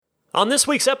On this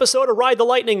week's episode of Ride the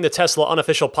Lightning, the Tesla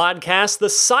unofficial podcast, the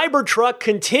Cybertruck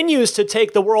continues to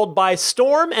take the world by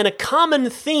storm and a common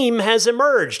theme has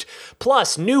emerged.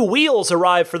 Plus, new wheels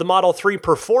arrive for the Model 3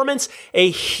 Performance, a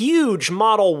huge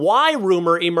Model Y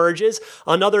rumor emerges,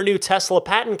 another new Tesla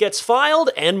patent gets filed,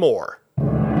 and more.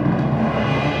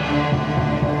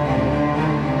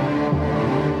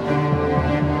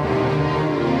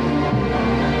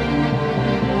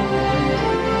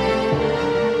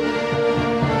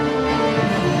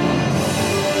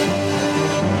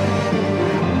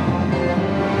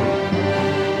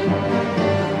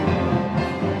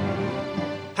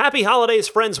 Happy holidays,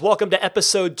 friends. Welcome to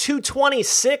episode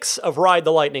 226 of Ride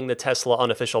the Lightning, the Tesla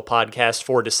unofficial podcast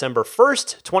for December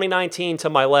 1st, 2019. To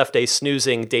my left, a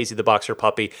snoozing Daisy the Boxer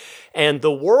puppy. And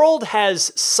the world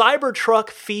has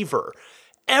Cybertruck fever.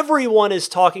 Everyone is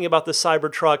talking about the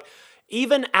Cybertruck,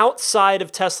 even outside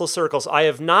of Tesla circles. I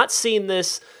have not seen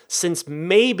this since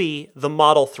maybe the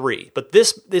Model 3, but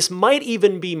this might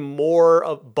even be more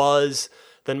of buzz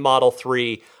than Model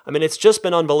 3. I mean, it's just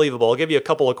been unbelievable. I'll give you a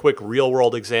couple of quick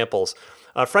real-world examples.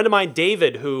 A friend of mine,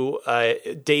 David, who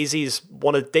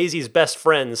one of Daisy's best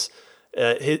friends,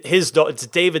 it's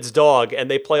David's dog,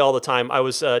 and they play all the time. I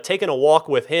was taking a walk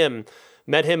with him,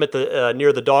 met him at the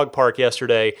near the dog park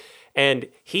yesterday, and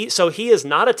he is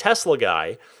not a Tesla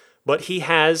guy, but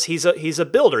he's a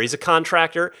builder. He's a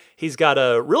contractor. He's got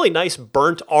a really nice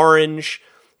burnt orange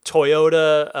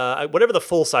Toyota, whatever the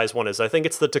full-size one is. I think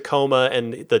it's the Tacoma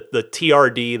and the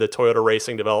TRD, the Toyota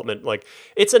Racing Development. Like,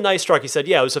 it's a nice truck. He said,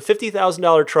 yeah, it was a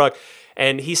 $50,000 truck,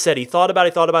 and he said he thought about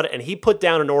it, and he put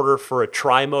down an order for a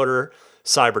tri-motor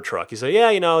Cybertruck. He said,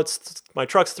 yeah, it's my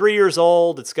truck's 3 years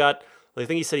old. It's got, I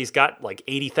think he said he's got like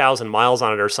 80,000 miles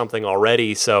on it or something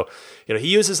already. So, he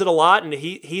uses it a lot, and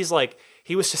he's like,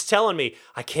 he was just telling me,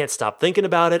 I can't stop thinking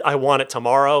about it. I want it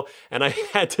tomorrow. And I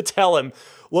had to tell him,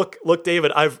 look,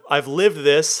 David, I've lived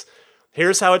this.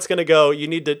 Here's how it's going to go. You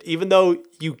need to, even though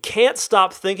you can't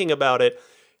stop thinking about it,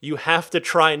 you have to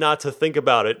try not to think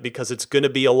about it because it's going to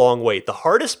be a long wait. The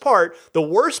hardest part, the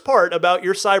worst part about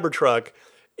your Cybertruck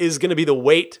is going to be the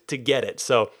wait to get it.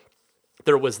 So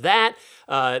there was that.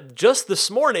 Just this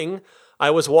morning, I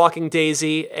was walking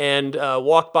Daisy and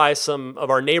walked by some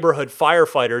of our neighborhood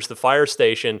firefighters, the fire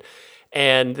station,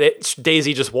 and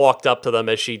Daisy just walked up to them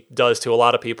as she does to a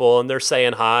lot of people, and they're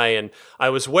saying hi. And I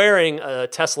was wearing a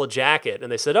Tesla jacket,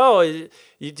 and they said, "Oh, do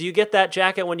you get that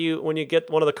jacket when you get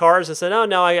one of the cars?" I said, "Oh,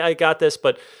 no, I got this,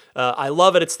 but I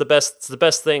love it. It's the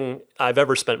best thing I've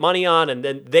ever spent money on." And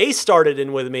then they started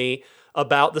in with me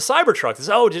about the Cybertruck. They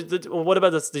said, "Oh, what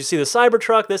about this? Did you see the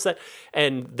Cybertruck? This, that?"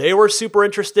 And they were super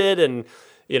interested. And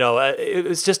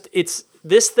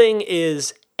this thing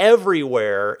is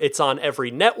everywhere. It's on every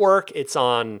network. It's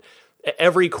on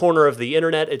every corner of the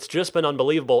internet. It's just been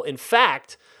unbelievable. In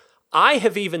fact, I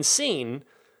have even seen,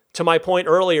 to my point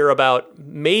earlier about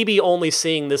maybe only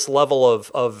seeing this level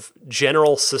of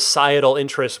general societal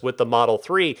interest with the Model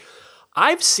 3,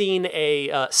 I've seen a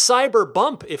cyber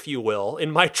bump, if you will, in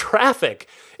my traffic,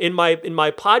 in my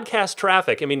podcast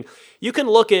traffic. I mean, you can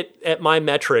look at my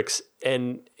metrics,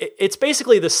 and it's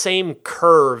basically the same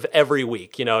curve every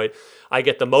week. I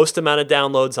get the most amount of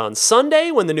downloads on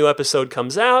Sunday when the new episode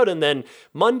comes out, and then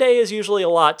Monday is usually a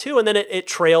lot too, and then it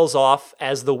trails off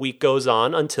as the week goes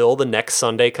on until the next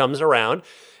Sunday comes around,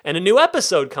 and a new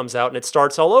episode comes out, and it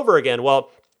starts all over again.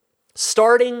 Well,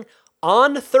 starting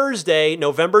on Thursday,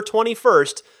 November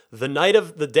 21st,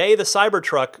 the day the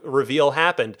Cybertruck reveal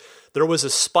happened, there was a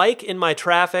spike in my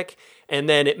traffic, and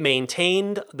then it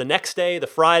maintained the next day, the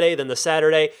Friday, then the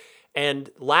Saturday, and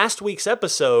last week's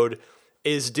episode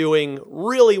is doing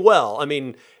really well. I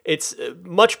mean, it's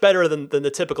much better than the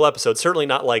typical episode. Certainly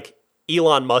not like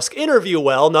Elon Musk interview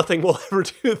well. Nothing will ever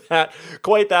do that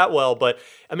quite that well. But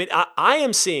I mean, I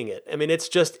am seeing it. I mean,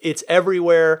 it's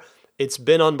everywhere. It's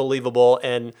been unbelievable.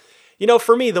 And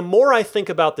for me, the more I think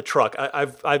about the truck,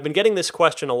 I've been getting this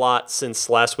question a lot since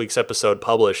last week's episode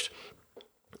published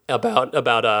about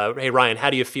hey Ryan, how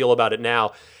do you feel about it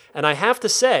now? And I have to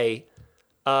say,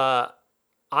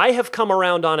 I have come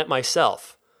around on it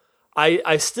myself.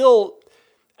 I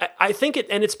think it,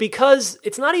 and it's because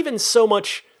it's not even so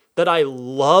much that I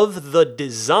love the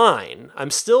design. I'm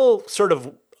still sort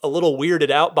of a little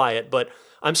weirded out by it, but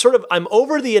I'm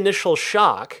over the initial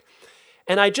shock,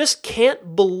 and I just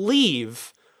can't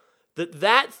believe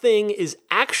that thing is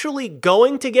actually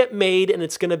going to get made and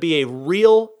it's going to be a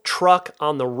real truck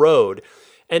on the road.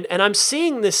 And I'm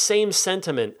seeing this same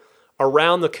sentiment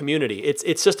around the community.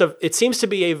 It seems to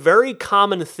be a very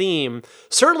common theme,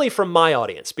 certainly from my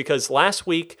audience, because last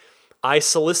week I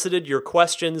solicited your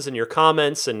questions and your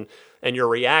comments and your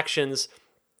reactions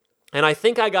And I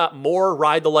think I got more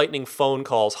Ride the Lightning phone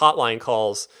calls, hotline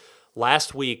calls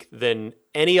last week than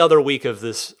any other week of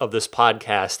this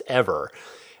podcast ever.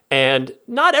 And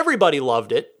not everybody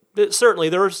loved it. Certainly,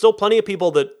 there are still plenty of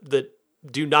people that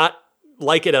do not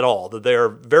like it at all, that they're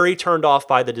very turned off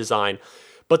by the design.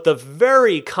 But the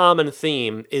very common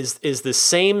theme is the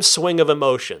same swing of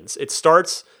emotions. It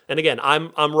starts, and again,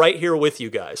 I'm right here with you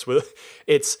guys.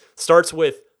 It starts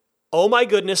with, oh my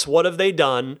goodness, what have they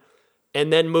done?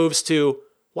 And then moves to,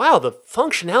 wow, the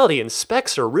functionality and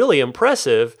specs are really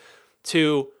impressive,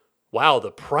 to, wow,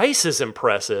 the price is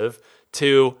impressive,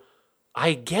 to,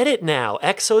 I get it now.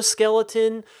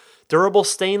 Exoskeleton, durable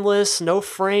stainless, no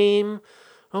frame.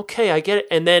 Okay, I get it.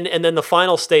 And then the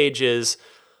final stage is,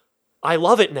 I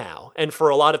love it now. And for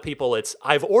a lot of people, it's,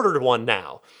 I've ordered one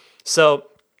now. So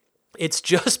it's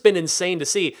just been insane to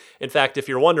see. In fact, if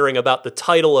you're wondering about the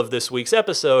title of this week's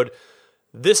episode,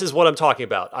 this is what I'm talking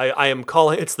about. I am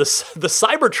calling it's the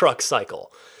Cybertruck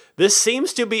cycle. This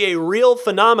seems to be a real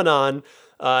phenomenon,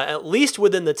 at least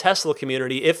within the Tesla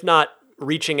community, if not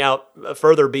reaching out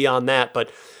further beyond that.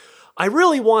 But I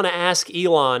really want to ask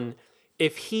Elon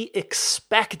if he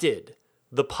expected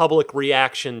the public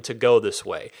reaction to go this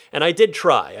way. And I did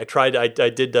try. I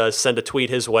did send a tweet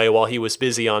his way while he was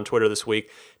busy on Twitter this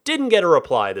week. Didn't get a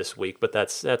reply this week, but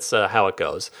that's how it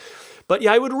goes. But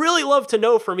yeah, I would really love to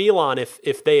know from Elon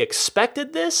if they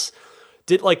expected this.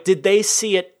 Did they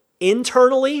see it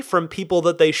internally from people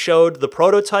that they showed the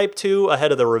prototype to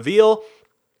ahead of the reveal?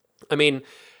 I mean,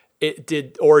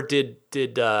 did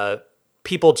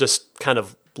people just kind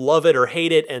of love it or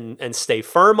hate it and stay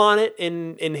firm on it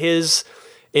in his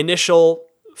initial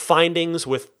findings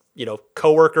with,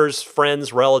 coworkers,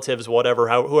 friends, relatives, whatever,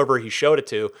 whoever he showed it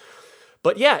to?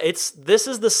 But yeah, this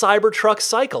is the Cybertruck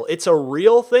cycle. It's a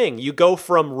real thing. You go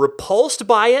from repulsed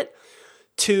by it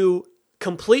to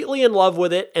completely in love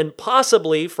with it, and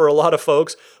possibly, for a lot of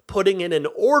folks, putting in an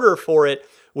order for it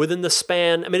within the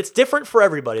span. I mean, it's different for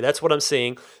everybody. That's what I'm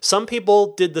seeing. Some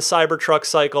people did the Cybertruck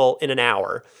cycle in an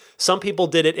hour. Some people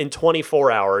did it in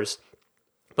 24 hours.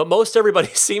 But most everybody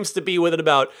seems to be within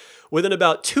about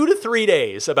 2 to 3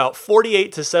 days, about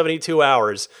 48 to 72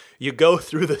 hours, you go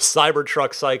through the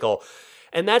Cybertruck cycle.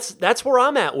 And that's where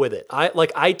I'm at with it.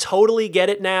 I totally get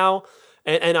it now.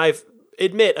 And I've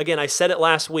admit, again, I said it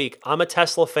last week, I'm a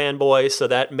Tesla fanboy, so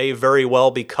that may very well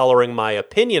be coloring my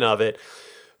opinion of it.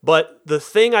 But the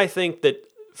thing I think that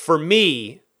for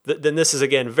me, then this is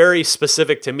again very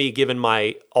specific to me given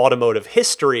my automotive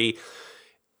history,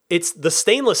 it's the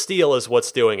stainless steel is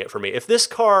what's doing it for me. If this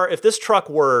truck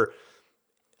were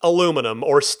aluminum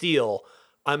or steel,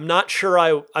 I'm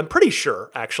pretty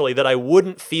sure actually that I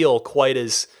wouldn't feel quite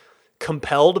as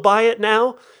compelled by it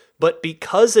now. But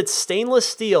because it's stainless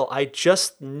steel, I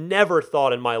just never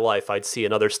thought in my life I'd see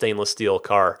another stainless steel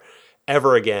car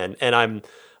ever again. And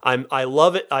I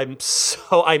love it.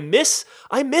 I miss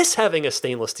having a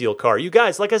stainless steel car. You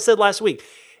guys, like I said last week,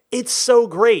 it's so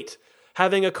great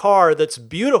having a car that's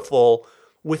beautiful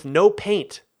with no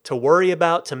paint to worry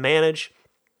about, to manage.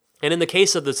 And in the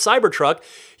case of the Cybertruck,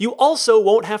 you also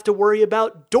won't have to worry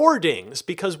about door dings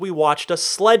because we watched a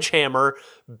sledgehammer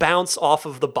bounce off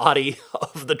of the body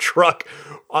of the truck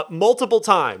multiple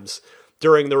times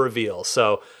during the reveal.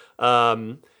 So,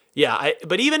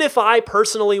 but even if I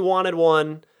personally wanted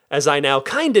one, as I now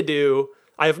kind of do,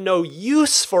 I have no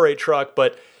use for a truck,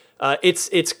 but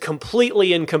it's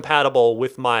completely incompatible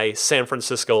with my San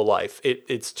Francisco life.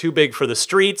 It's too big for the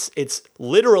streets. It's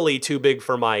literally too big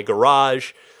for my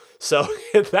garage. So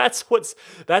that's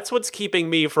what's keeping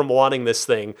me from wanting this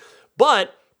thing.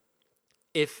 But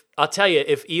if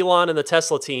Elon and the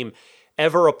Tesla team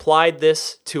ever applied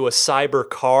this to a cyber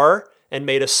car and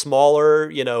made a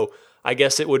smaller, I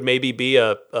guess it would maybe be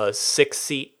a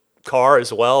 6-seat car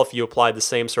as well if you applied the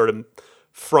same sort of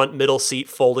front middle seat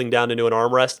folding down into an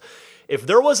armrest. If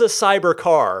there was a cyber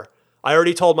car, I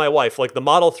already told my wife, the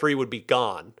Model 3 would be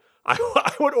gone.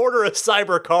 I would order a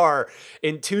cyber car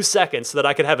in 2 seconds so that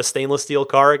I could have a stainless steel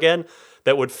car again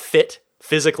that would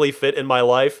physically fit in my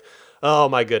life. Oh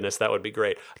my goodness, that would be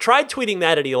great. I tried tweeting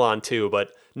that at Elon too,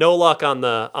 but no luck on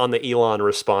the Elon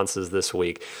responses this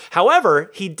week.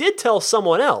 However, he did tell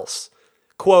someone else,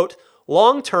 quote,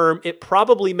 long term, it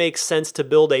probably makes sense to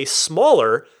build a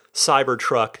smaller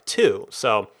Cybertruck too.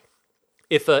 So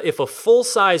if a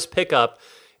full-size pickup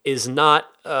is not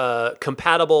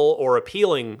compatible or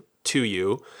appealing to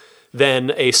you,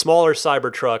 then a smaller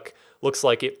Cybertruck looks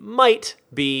like it might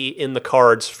be in the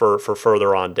cards for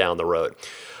further on down the road.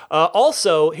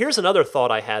 Also, here's another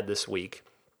thought I had this week,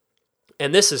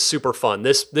 and this is super fun.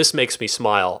 This makes me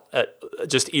smile,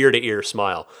 just ear to ear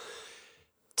smile.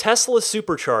 Tesla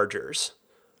superchargers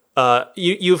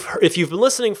If you've been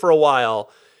listening for a while,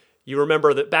 you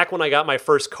remember that back when I got my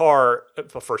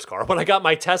when I got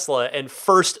my Tesla and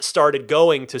first started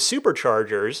going to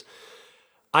superchargers,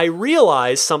 I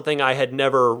realized something I had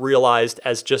never realized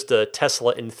as just a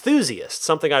Tesla enthusiast.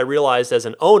 Something I realized as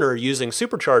an owner using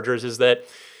superchargers is that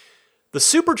the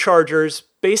superchargers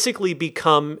basically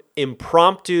become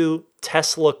impromptu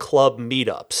Tesla club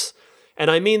meetups. And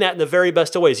I mean that in the very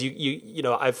best of ways.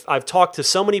 I've talked to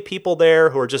so many people there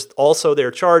who are just also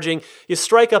there charging. You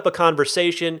strike up a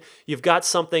conversation. You've got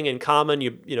something in common.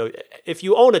 If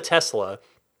you own a Tesla,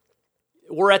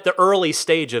 we're at the early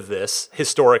stage of this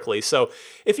historically. So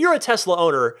if you're a Tesla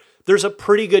owner, there's a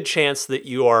pretty good chance that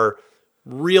you are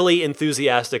really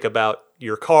enthusiastic about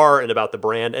your car and about the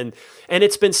brand. And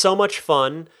it's been so much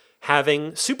fun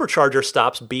having supercharger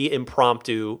stops be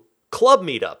impromptu club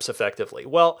meetups effectively.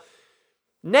 Well,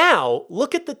 now,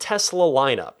 look at the Tesla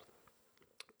lineup.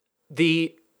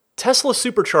 The Tesla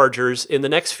superchargers in the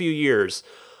next few years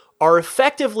are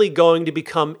effectively going to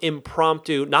become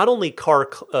impromptu, not only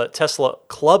Tesla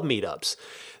club meetups,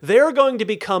 they're going to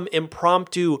become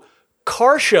impromptu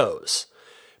car shows.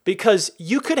 Because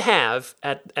you could have,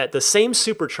 at the same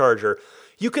supercharger,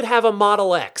 you could have a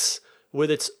Model X with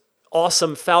its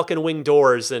awesome falcon wing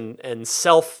doors and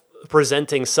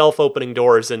self-presenting, self-opening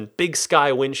doors and big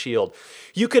sky windshield.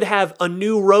 You could have a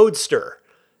new Roadster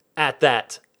at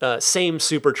that same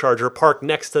supercharger parked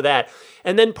next to that.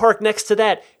 And then parked next to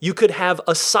that, you could have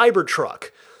a Cybertruck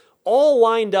all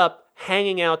lined up,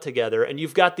 hanging out together. And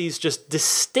you've got these just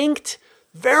distinct,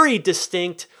 very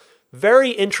interesting,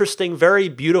 very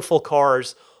beautiful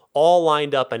cars all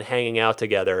lined up and hanging out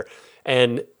together.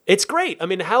 And it's great. I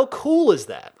mean, how cool is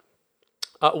that?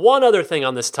 One other thing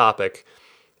on this topic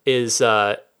is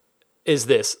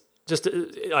this.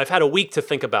 I've had a week to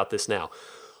think about this now.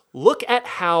 Look at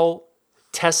how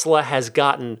Tesla has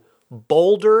gotten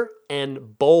bolder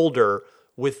and bolder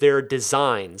with their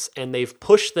designs, and they've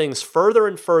pushed things further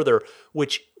and further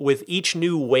with each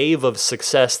new wave of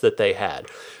success that they had.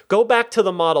 Go back to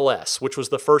the Model S, which was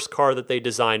the first car that they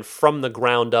designed from the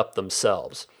ground up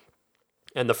themselves,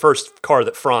 and the first car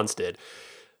that Franz did.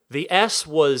 The S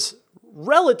was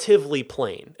relatively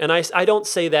plain, and I don't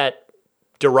say that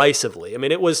derisively. I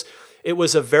mean, it was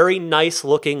a very nice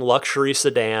looking luxury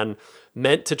sedan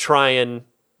meant to try and,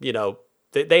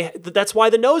 that's why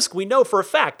we know for a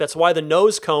fact, that's why the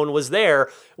nose cone was there,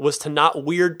 was to not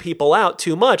weird people out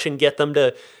too much and get them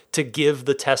to give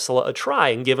the Tesla a try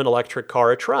and give an electric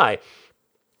car a try.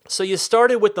 So you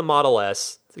started with the Model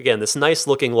S, again, this nice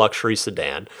looking luxury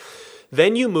sedan.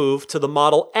 Then you move to the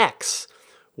Model X,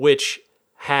 which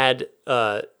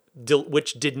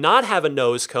did not have a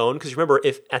nose cone, because remember,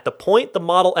 if at the point the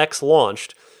Model X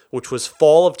launched, which was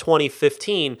fall of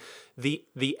 2015,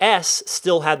 the S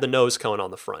still had the nose cone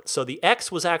on the front. So the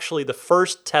X was actually the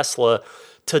first Tesla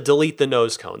to delete the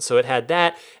nose cone. So it had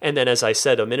that, and then as I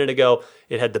said a minute ago,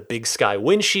 it had the big sky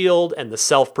windshield and the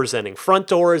self-presenting front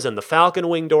doors and the falcon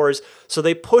wing doors. So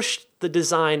they pushed the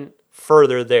design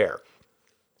further there.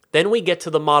 Then we get to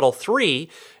the Model 3,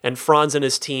 and Franz and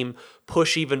his team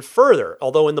push even further.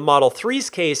 Although in the Model 3's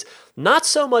case, not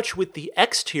so much with the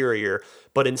exterior,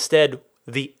 but instead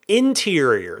the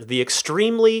interior, the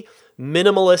extremely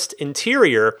minimalist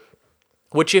interior,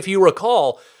 which, if you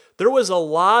recall, there was a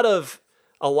lot of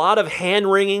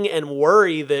hand-wringing and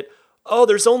worry that,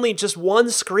 there's only just one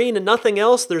screen and nothing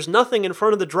else. There's nothing in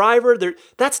front of the driver.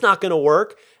 That's not going to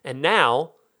work. And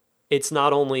now it's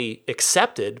not only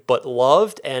accepted, but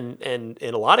loved and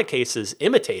in a lot of cases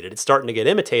imitated. It's starting to get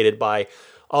imitated by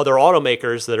other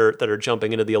automakers that are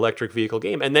jumping into the electric vehicle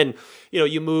game. And then,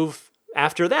 you move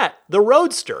after that, the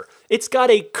Roadster. It's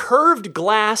got a curved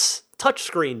glass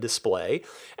touchscreen display,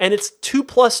 and it's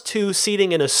 2+2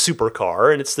 seating in a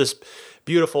supercar, and it's this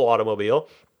beautiful automobile.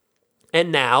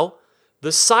 And now the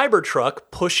Cybertruck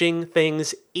pushing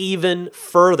things even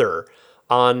further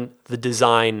on the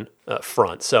design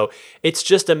front. So it's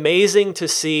just amazing to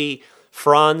see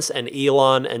Franz and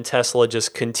Elon and Tesla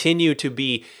just continue to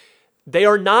be, they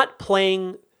are not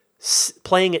playing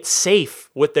it safe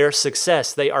with their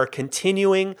success. They are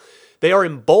continuing, they are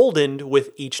emboldened with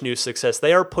each new success.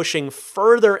 They are pushing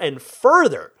further and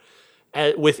further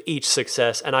with each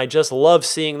success, and I just love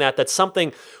seeing that. That's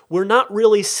something we're not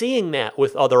really seeing that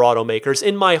with other automakers,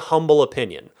 in my humble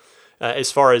opinion.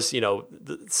 As far as,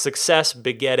 the success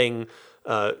begetting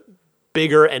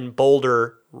bigger and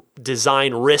bolder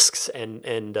design risks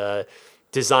and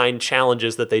design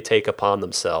challenges that they take upon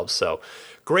themselves. So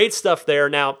great stuff there.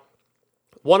 Now,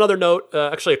 One other note,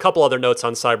 actually a couple other notes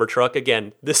on Cybertruck.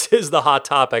 Again, this is the hot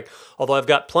topic, although I've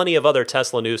got plenty of other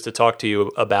Tesla news to talk to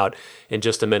you about in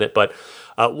just a minute. But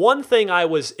one thing I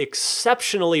was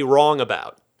exceptionally wrong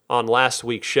about on last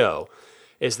week's show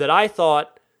is that I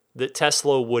thought that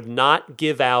Tesla would not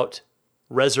give out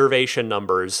reservation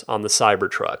numbers on the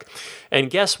Cybertruck. And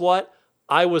guess what?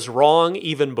 I was wrong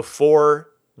even before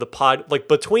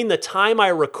between the time I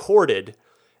recorded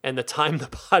and the time the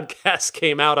podcast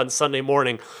came out on Sunday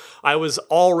morning, I was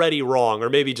already wrong, or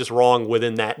maybe just wrong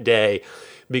within that day,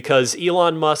 because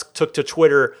Elon Musk took to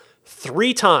Twitter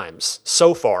 3 times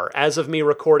so far as of me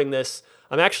recording this.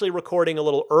 I'm actually recording a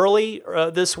little early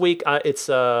this week. It's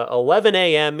 11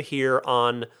 a.m. here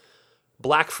on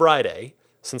Black Friday,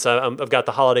 since I've got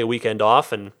the holiday weekend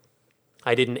off, and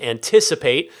I didn't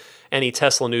anticipate any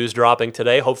Tesla news dropping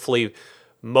today. Hopefully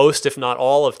most, if not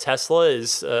all, of Tesla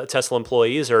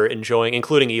employees are enjoying,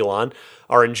 including Elon,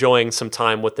 are enjoying some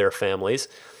time with their families.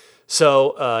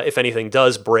 So if anything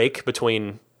does break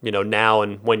between now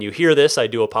and when you hear this, I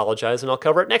do apologize, and I'll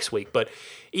cover it next week. But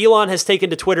Elon has taken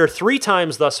to Twitter 3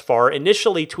 times thus far,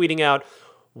 initially tweeting out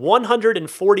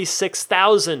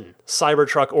 146,000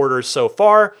 Cybertruck orders so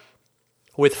far,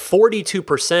 with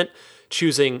 42%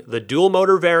 choosing the dual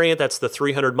motor variant. That's the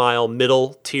 300-mile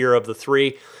middle tier of the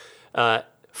 3.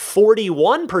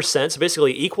 41%, so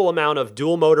basically equal amount of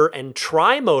dual motor and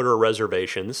tri-motor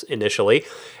reservations initially,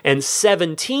 and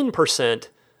 17%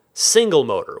 single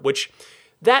motor, which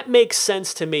that makes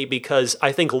sense to me because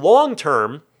I think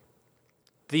long-term,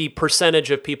 the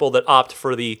percentage of people that opt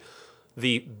for the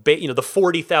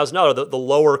 $40,000, the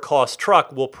lower cost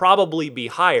truck will probably be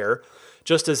higher,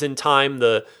 just as in time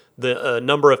the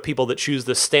number of people that choose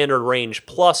the standard range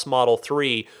plus Model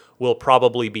 3 will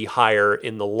probably be higher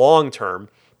in the long term.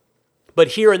 But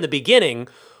here in the beginning,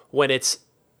 when it's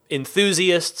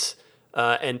enthusiasts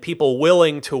and people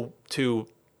willing to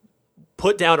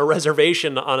put down a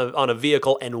reservation on a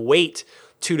vehicle and wait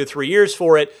 2 to 3 years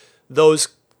for it, those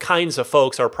kinds of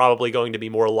folks are probably going to be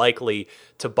more likely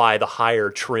to buy the higher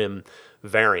trim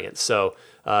variant. So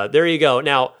there you go.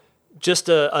 Now, just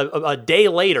a day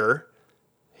later,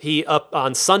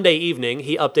 on Sunday evening,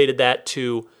 he updated that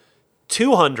to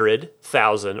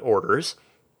 200,000 orders.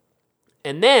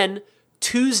 And then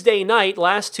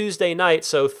last Tuesday night,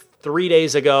 so 3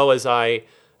 days ago as I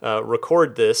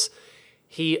record this,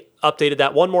 he updated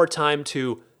that one more time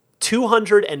to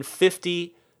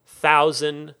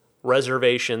 250,000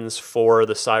 reservations for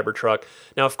the Cybertruck.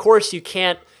 Now, of course, you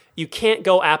can't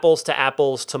go apples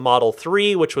to Model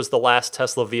 3, which was the last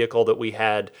Tesla vehicle that we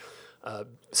had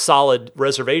solid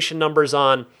reservation numbers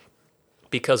on,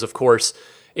 because, of course,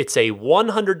 it's a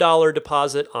 $100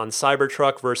 deposit on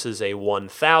Cybertruck versus a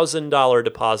 $1,000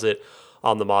 deposit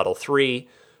on the Model 3.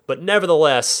 But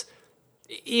nevertheless,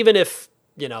 even if,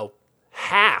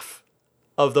 half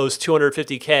of those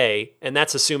 250K, and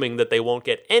that's assuming that they won't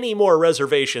get any more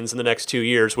reservations in the next 2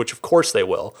 years, which of course they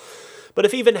will, but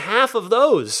if even half of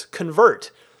those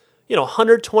convert,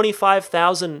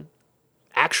 125,000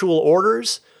 actual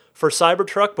orders for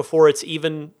Cybertruck before it's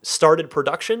even started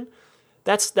production,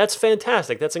 that's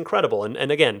fantastic. That's incredible.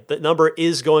 And again, the number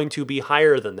is going to be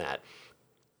higher than that.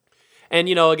 And,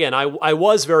 again, I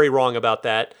was very wrong about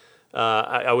that.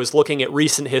 I was looking at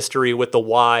recent history with the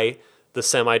Y, the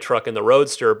semi-truck, and the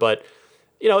Roadster. But,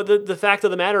 the fact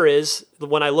of the matter is,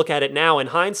 when I look at it now in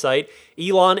hindsight,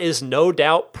 Elon is no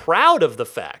doubt proud of the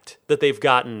fact that they've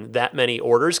gotten that many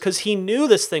orders because he knew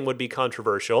this thing would be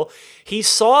controversial. He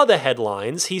saw the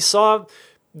headlines. He saw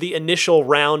the initial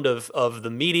round of the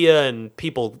media and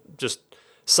people just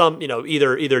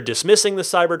either dismissing the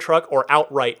Cybertruck or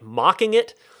outright mocking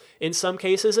it in some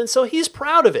cases. And so he's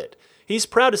proud of it. He's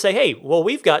proud to say, hey, well,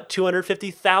 we've got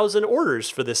 250,000 orders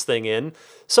for this thing in.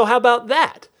 So how about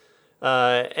that?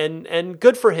 And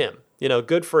good for him.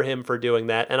 Good for him for doing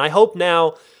that. And I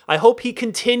hope he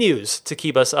continues to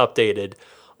keep us updated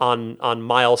on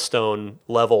milestone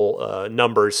level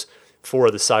numbers for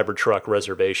the Cybertruck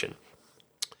reservation.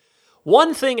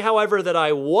 One thing, however, that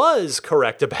I was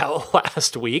correct about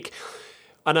last week,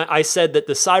 and I said that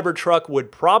the Cybertruck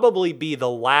would probably be the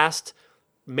last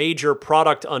major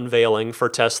product unveiling for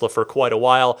Tesla for quite a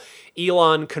while.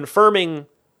 Elon confirming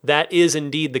that is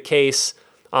indeed the case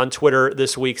on Twitter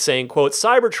this week, saying, quote,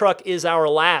 "Cybertruck is our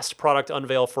last product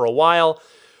unveil for a while,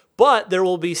 but there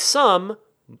will be some,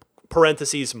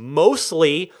 parentheses,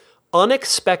 mostly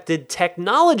unexpected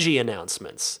technology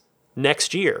announcements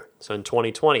next year," so in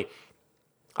 2020.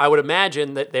 I would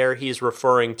imagine that there he's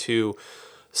referring to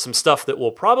some stuff that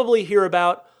we'll probably hear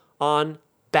about on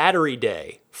battery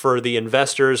day for the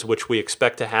investors, which we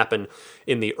expect to happen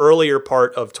in the earlier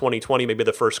part of 2020, maybe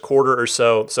the first quarter or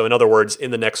so. So in other words,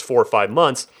 in the next 4 or 5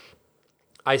 months,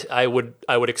 I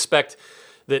would expect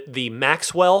that the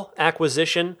Maxwell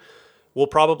acquisition will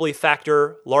probably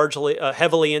factor largely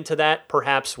heavily into that,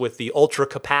 perhaps with the ultra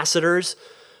capacitors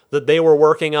that they were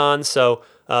working on. So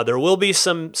there will be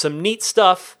some neat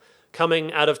stuff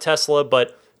coming out of Tesla,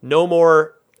 but no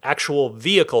more actual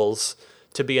vehicles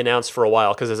to be announced for a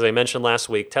while. Because as I mentioned last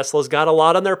week, Tesla's got a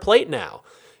lot on their plate now.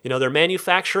 You know, they're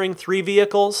manufacturing 3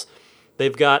 vehicles.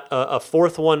 They've got a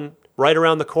 4th one right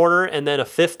around the corner, and then a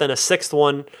 5th and a 6th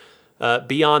one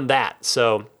beyond that.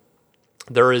 So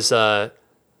there is and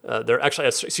a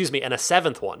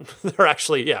 7th one. They're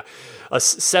actually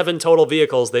 7 total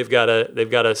vehicles they've got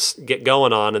to get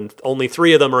going on, and only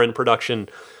 3 of them are in production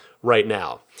right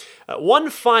now. One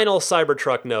final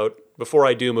Cybertruck note before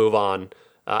I do move on.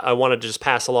 I wanted to just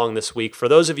pass along this week for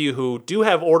those of you who do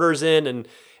have orders in, and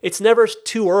it's never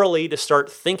too early to start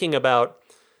thinking about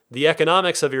the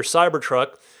economics of your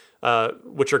Cybertruck,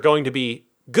 which are going to be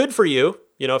good for you.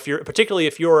 You know, particularly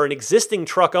if you're an existing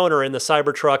truck owner and the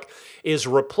Cybertruck is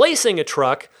replacing a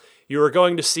truck, you are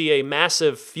going to see a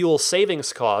massive fuel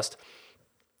savings cost.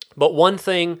 But one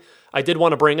thing I did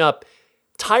want to bring up,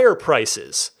 tire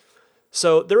prices.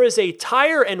 So there is a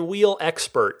tire and wheel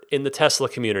expert in the Tesla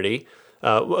community,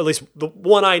 at least the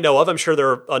one I know of. I'm sure there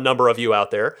are a number of you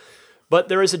out there. But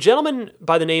there is a gentleman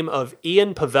by the name of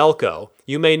Ian Pavelko.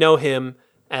 You may know him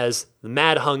as the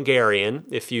Mad Hungarian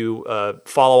if you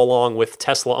follow along with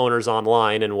Tesla owners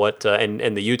online and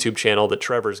and the YouTube channel that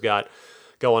Trevor's got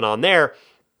going on there.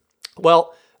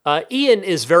 Well, Ian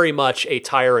is very much a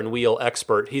tire and wheel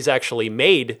expert. He's actually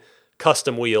made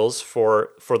custom wheels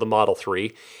for the Model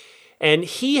 3. And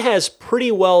he has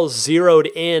pretty well zeroed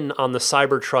in on the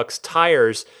Cybertruck's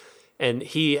tires, and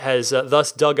he has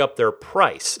thus dug up their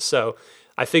price. So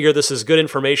I figure this is good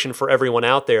information for everyone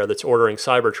out there that's ordering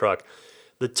Cybertruck.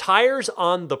 The tires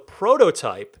on the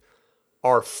prototype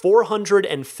are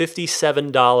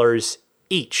 $457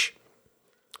 each,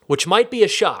 which might be a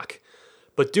shock,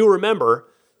 but do remember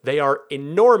they are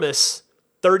enormous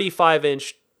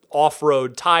 35-inch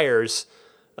off-road tires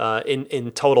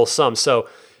in total sum. So,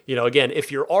 you know, again,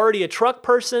 if you're already a truck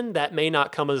person, that may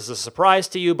not come as a surprise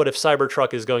to you, but if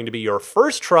Cybertruck is going to be your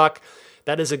first truck,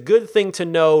 that is a good thing to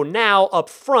know now up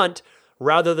front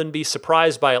rather than be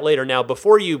surprised by it later. Now,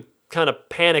 before you kind of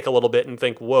panic a little bit and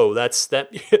think, whoa, that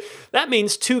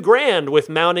means $2,000 with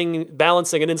mounting,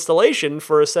 balancing, and installation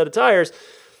for a set of tires.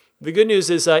 The good news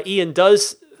is Ian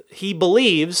he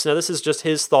believes, now this is just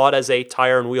his thought as a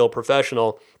tire and wheel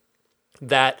professional,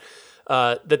 that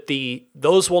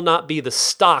those will not be the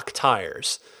stock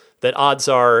tires. That odds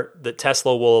are that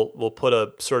Tesla will put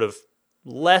a sort of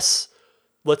less,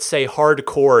 let's say,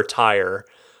 hardcore tire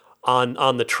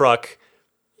on the truck,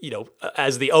 you know,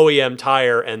 as the OEM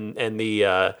tire, and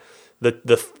the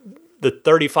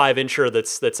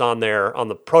 35-incher that's on there on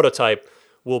the prototype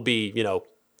will be, you know,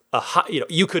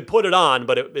 you could put it on,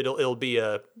 but it'll be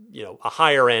a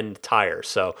higher end tire.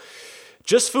 So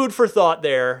just food for thought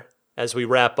there as we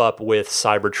wrap up with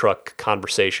Cybertruck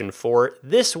conversation for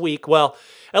this week. Well,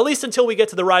 at least until we get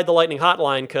to the Ride the Lightning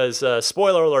hotline, because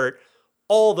spoiler alert,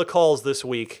 all the calls this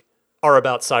week are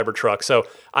about Cybertruck. So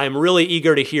I'm really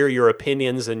eager to hear your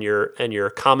opinions and your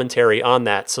commentary on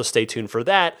that. So stay tuned for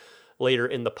that later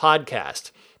in the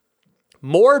podcast.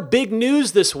 More big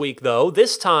news this week, though,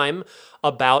 this time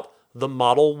about the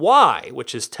Model Y,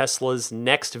 which is Tesla's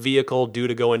next vehicle due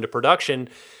to go into production.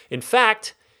 In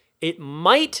fact, it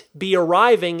might be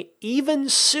arriving even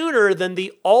sooner than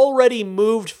the already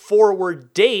moved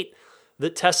forward date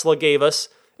that Tesla gave us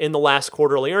in the last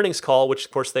quarterly earnings call, which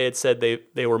of course they had said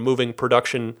they were moving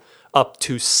production up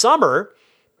to summer.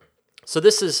 So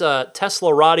this is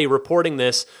Teslarati reporting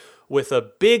this with a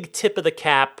big tip of the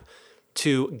cap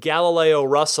to Galileo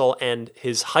Russell and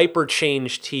his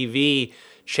Hyperchange TV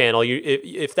channel.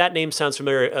 If that name sounds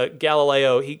familiar,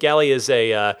 Galileo, Gali is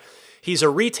he's a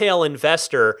retail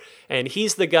investor, and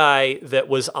he's the guy that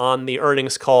was on the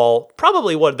earnings call.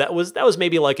 Probably that was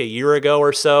maybe like a year ago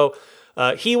or so.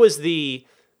 He was the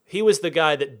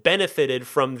guy that benefited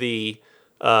from the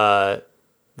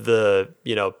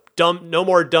no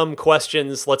more dumb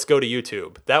questions, let's go to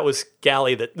YouTube. That was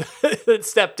Gali that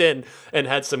stepped in and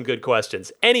had some good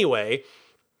questions. Anyway,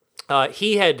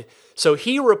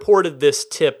 he reported this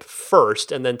tip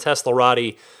first, and then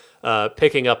Teslarati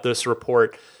picking up this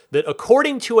report that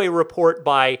according to a report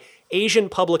by Asian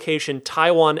publication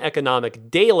Taiwan Economic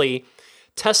Daily,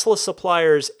 Tesla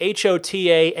suppliers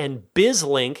HOTA and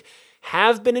BizLink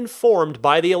have been informed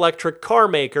by the electric car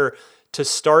maker to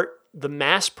start the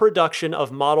mass production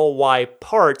of Model Y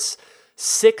parts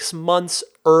 6 months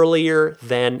earlier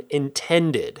than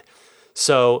intended.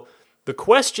 So the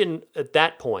question at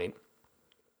that point,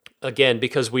 again,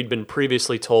 because we'd been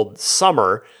previously told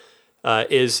summer,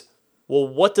 is, well,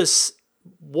 what does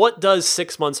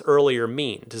 6 months earlier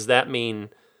mean? Does that mean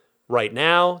right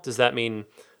now? Does that mean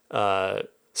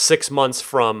 6 months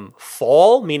from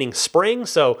fall, meaning spring?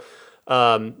 So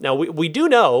now we do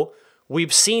know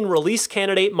we've seen release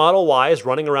candidate Model Ys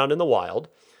running around in the wild.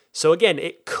 So again,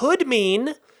 it could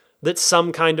mean that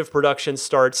some kind of production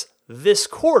starts this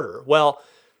quarter. Well,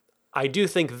 I do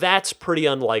think that's pretty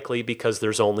unlikely because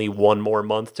there's only one more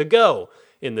month to go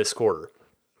in this quarter.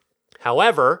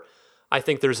 However, I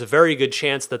think there's a very good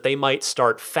chance that they might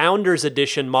start Founders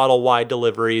Edition Model Y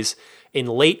deliveries in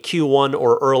late Q1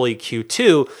 or early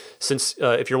Q2, since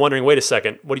if you're wondering, wait a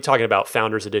second, what are you talking about,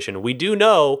 Founders Edition? We do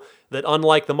know that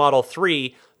unlike the Model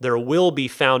 3, there will be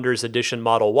Founders Edition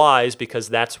Model Ys because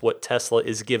that's what Tesla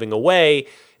is giving away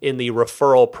in the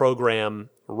referral program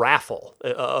raffle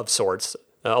of sorts.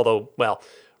 Although, well,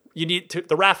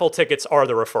 the raffle tickets are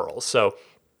the referrals. So,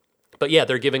 but yeah,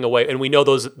 they're giving away, and we know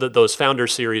those Founder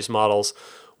Series models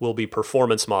will be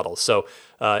performance models. So,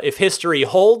 if history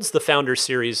holds, the Founder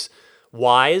Series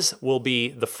Ys will be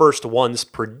the first ones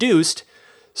produced.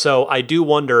 So, I do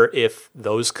wonder if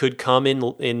those could come in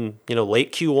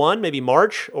late Q1, maybe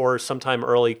March, or sometime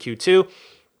early Q2.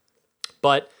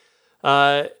 But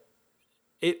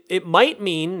it might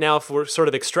mean, now if we're sort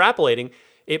of extrapolating,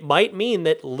 it might mean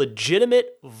that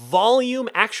legitimate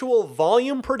actual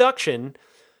volume production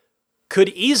could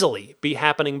easily be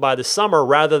happening by the summer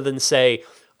rather than, say,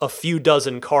 a few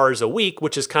dozen cars a week,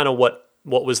 which is kind of what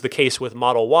was the case with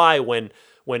Model Y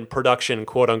when production,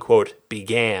 quote unquote,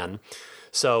 began.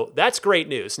 So that's great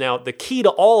news. Now, the key to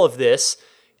all of this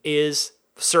is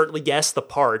certainly, yes, the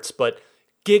parts, but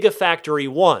Gigafactory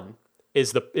 1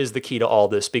 is the key to all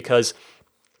this, because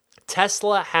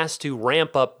Tesla has to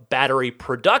ramp up battery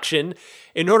production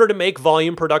in order to make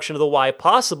volume production of the Y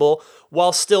possible,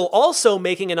 while still also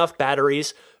making enough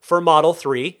batteries for Model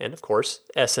 3 and, of course,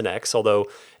 S and X, although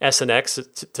S and X,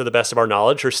 to the best of our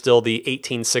knowledge, are still the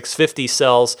 18650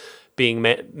 cells being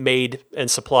made and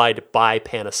supplied by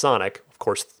Panasonic. Of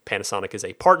course, Panasonic is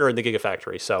a partner in the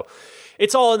Gigafactory, so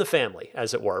it's all in the family,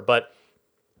 as it were. But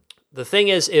the thing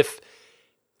is, if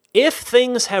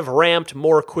things have ramped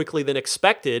more quickly than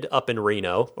expected up in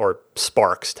Reno, or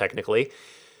Sparks technically,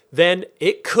 then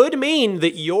it could mean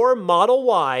that your Model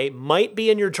Y might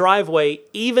be in your driveway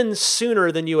even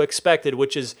sooner than you expected,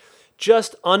 which is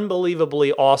just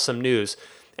unbelievably awesome news.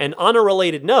 And on a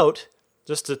related note,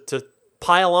 just to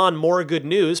pile on more good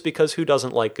news, because who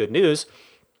doesn't like good news,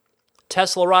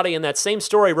 Teslarati in that same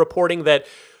story reporting that,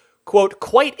 quote,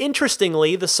 quite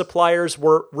interestingly, the suppliers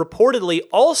were reportedly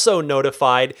also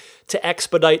notified to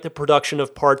expedite the production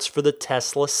of parts for the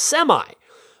Tesla Semi,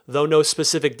 though no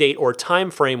specific date or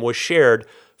time frame was shared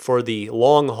for the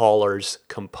long haulers'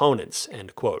 components,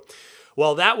 end quote.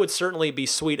 Well, that would certainly be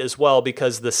sweet as well,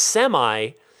 because the Semi,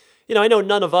 I know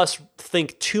none of us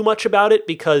think too much about it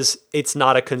because it's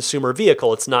not a consumer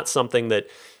vehicle. It's not something that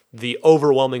the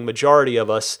overwhelming majority of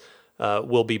us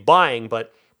will be buying,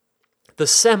 but the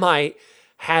Semi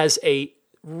has a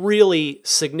really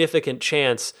significant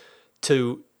chance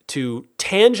to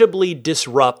tangibly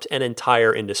disrupt an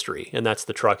entire industry, and that's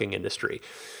the trucking industry.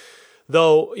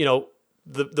 Though,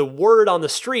 the word on the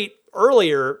street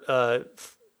earlier,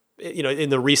 in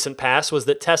the recent past was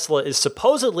that Tesla is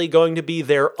supposedly going to be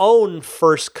their own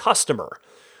first customer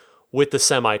with the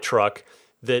semi-truck,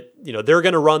 that, they're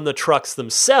going to run the trucks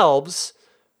themselves,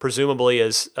 presumably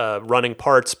as running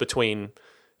parts between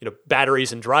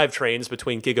batteries and drivetrains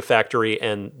between Gigafactory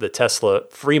and the Tesla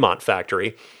Fremont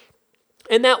factory.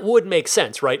 And that would make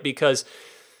sense, right? Because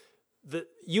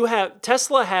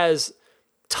Tesla has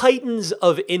titans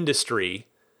of industry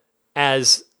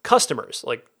as customers.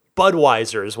 Like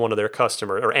Budweiser is one of their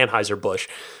customers, or Anheuser-Busch.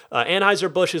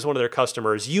 Anheuser-Busch is one of their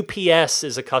customers. UPS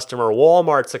is a customer.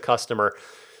 Walmart's a customer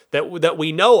that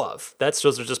we know of.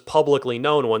 Those are just publicly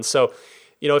known ones. So,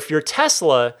 if you're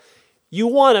Tesla, you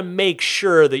want to make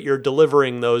sure that you're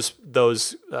delivering those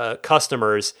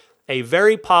customers a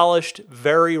very polished,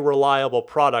 very reliable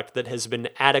product that has been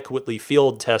adequately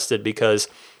field tested, because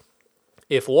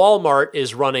if Walmart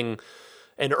is running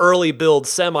an early build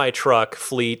semi-truck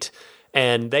fleet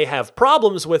and they have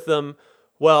problems with them,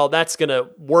 well,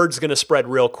 word's going to spread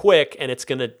real quick, and it's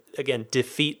going to, again,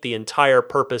 defeat the entire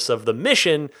purpose of the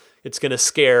mission. It's going to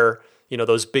scare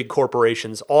those big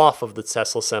corporations off of the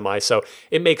Tesla Semi. So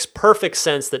it makes perfect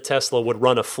sense that Tesla would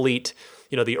run a fleet,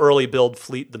 the early build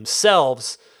fleet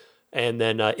themselves, and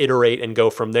then iterate and go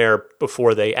from there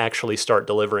before they actually start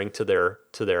delivering to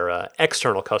their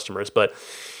external customers. But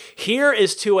here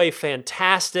is to a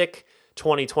fantastic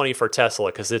 2020 for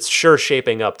Tesla, because it's sure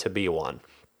shaping up to be one.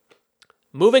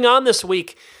 Moving on this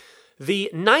week, the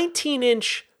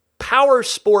 19-inch Power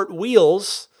Sport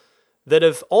wheels that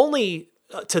have only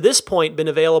to this point been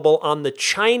available on the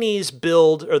Chinese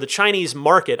build, or the Chinese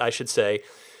market, I should say,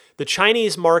 the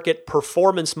Chinese market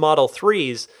performance Model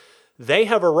 3s, they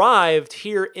have arrived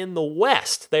here in the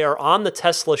West. They are on the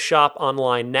Tesla shop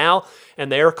online now,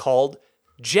 and they are called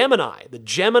Gemini. The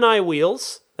Gemini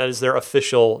wheels, that is their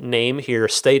official name here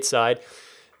stateside,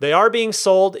 they are being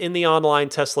sold in the online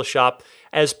Tesla shop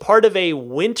as part of a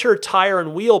winter tire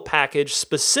and wheel package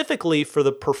specifically for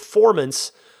the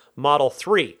performance Model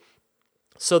 3.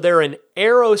 So they're an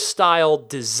aero-style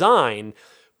design,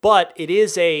 but it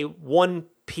is a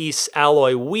one-piece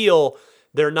alloy wheel.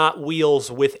 They're not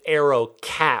wheels with aero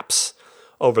caps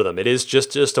over them. It is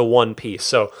just a one piece.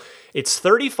 So it's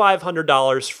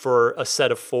 $3,500 for a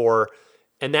set of 4,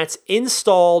 and that's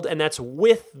installed, and that's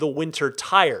with the winter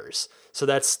tires. So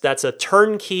that's a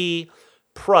turnkey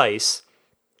price.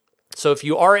 So if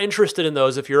you are interested in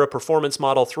those, if you're a Performance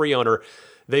Model 3 owner,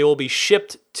 they will be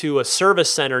shipped to a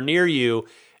service center near you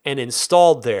and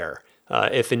installed there,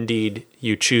 if indeed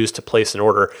you choose to place an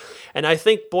order. And I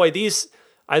think, these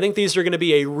are going to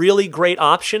be a really great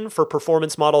option for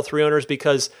Performance Model 3 owners,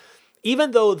 because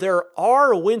even though there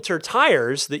are winter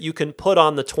tires that you can put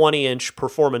on the 20-inch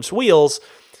performance wheels,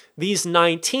 these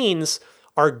 19s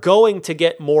are going to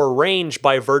get more range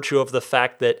by virtue of the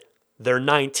fact that they're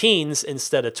 19s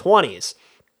instead of 20s.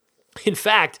 In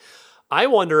fact, I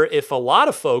wonder if a lot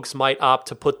of folks might opt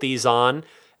to put these on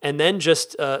and then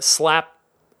just slap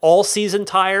all-season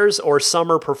tires or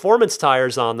summer performance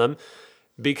tires on them,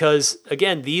 because,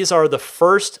 again, these are the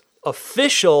first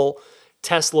official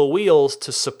Tesla wheels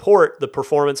to support the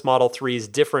Performance Model 3's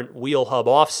different wheel hub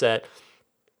offset.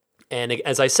 And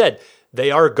as I said,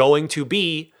 they are going to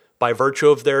be, by virtue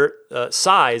of their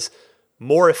size,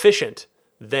 more efficient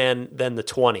than the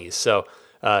 20s. So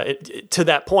to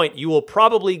that point, you will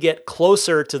probably get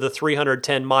closer to the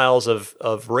 310 miles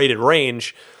of rated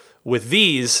range with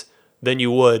these than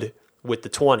you would with the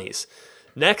 20s.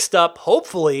 Next up,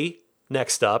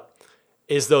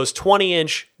 is those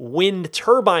 20-inch wind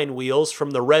turbine wheels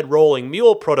from the Red Rolling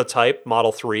Mule prototype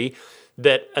Model 3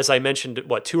 that, as I mentioned,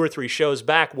 2 or 3 shows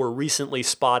back, were recently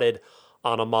spotted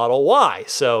on a Model Y.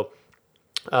 So,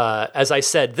 as I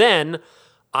said then,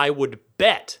 I would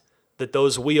bet that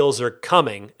those wheels are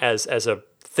coming as a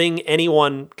thing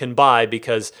anyone can buy,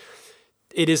 because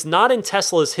it is not in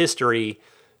Tesla's history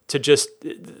to just...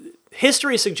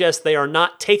 History suggests they are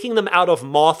not taking them out of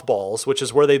mothballs, which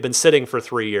is where they've been sitting for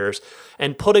 3 years,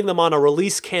 and putting them on a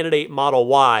release candidate Model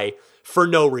Y for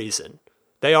no reason.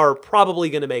 They are probably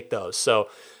going to make those. So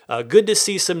good to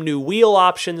see some new wheel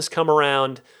options come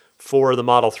around for the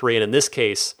Model 3, and in this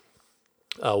case,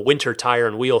 a winter tire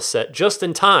and wheel set just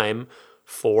in time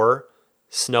for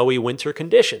snowy winter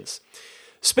conditions.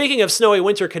 Speaking of snowy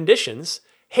winter conditions,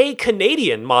 hey,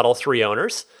 Canadian Model 3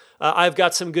 owners, I've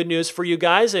got some good news for you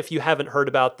guys. If you haven't heard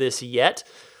about this yet,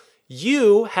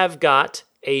 you have got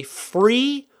a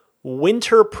free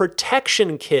winter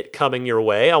protection kit coming your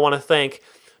way. I want to thank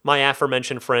my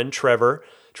aforementioned friend Trevor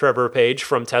Page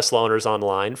from Tesla Owners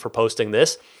Online for posting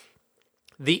this.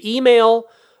 The email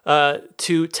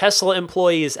to Tesla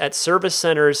employees at service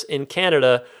centers in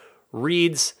Canada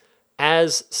reads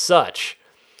as such.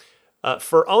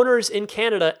 For owners in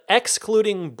Canada,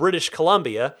 excluding British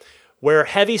Columbia, where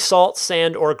heavy salt,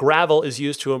 sand, or gravel is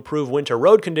used to improve winter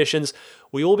road conditions,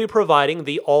 we will be providing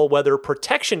the all-weather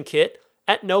protection kit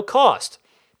at no cost.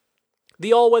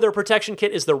 The all-weather protection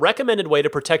kit is the recommended way to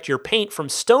protect your paint from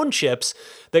stone chips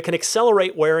that can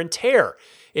accelerate wear and tear.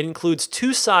 It includes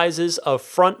 2 sizes of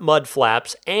front mud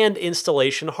flaps and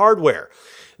installation hardware.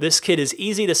 This kit is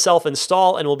easy to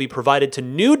self-install and will be provided to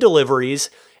new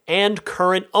deliveries and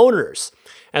current owners.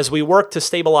 As we work to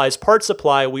stabilize part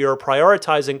supply, we are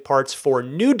prioritizing parts for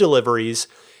new deliveries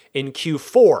in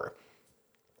Q4.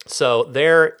 So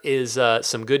there is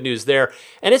some good news there.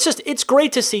 And it's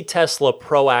great to see Tesla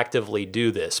proactively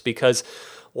do this, because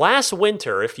last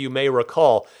winter, if you may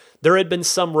recall, there had been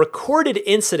some recorded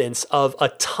incidents of a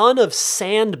ton of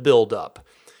sand buildup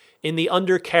in the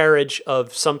undercarriage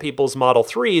of some people's Model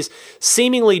 3s,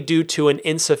 seemingly due to an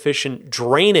insufficient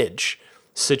drainage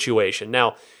situation.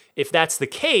 Now, if that's the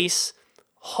case,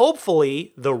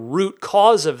 hopefully the root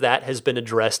cause of that has been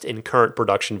addressed in current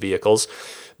production vehicles.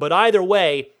 But either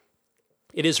way,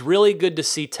 it is really good to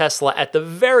see Tesla, at the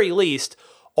very least,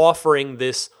 offering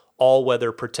this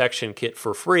all-weather protection kit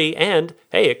for free, and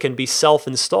hey, it can be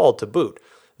self-installed to boot.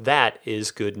 That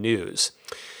is good news.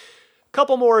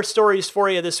 Couple more stories for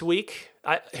you this week.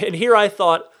 I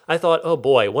thought, oh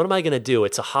boy, what am I going to do?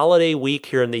 It's a holiday week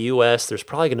here in the U.S. There's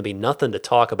probably going to be nothing to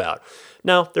talk about.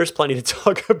 No, there's plenty to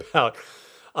talk about.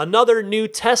 Another new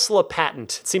Tesla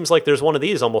patent. It seems like there's one of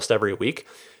these almost every week.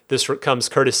 This comes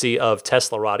courtesy of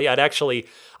Tesla Roddy. I'd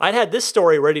had this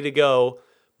story ready to go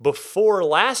before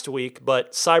last week,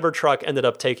 but Cybertruck ended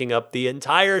up taking up the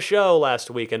entire show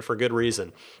last week, and for good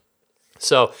reason.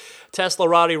 So, Tesla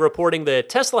Roddy reporting that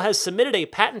Tesla has submitted a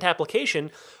patent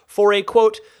application for a,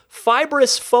 quote,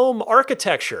 fibrous foam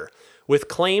architecture, with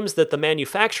claims that the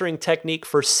manufacturing technique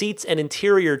for seats and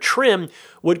interior trim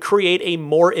would create a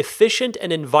more efficient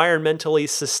and environmentally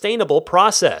sustainable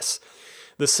process.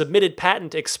 The submitted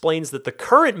patent explains that the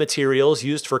current materials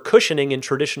used for cushioning in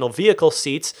traditional vehicle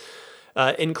seats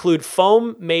include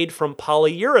foam made from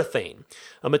polyurethane,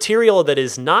 a material that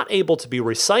is not able to be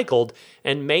recycled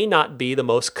and may not be the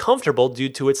most comfortable due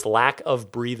to its lack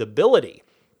of breathability.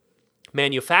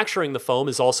 Manufacturing the foam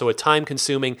is also a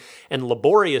time-consuming and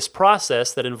laborious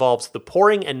process that involves the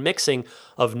pouring and mixing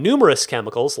of numerous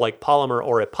chemicals like polymer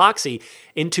or epoxy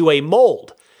into a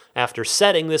mold. After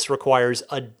setting, this requires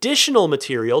additional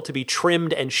material to be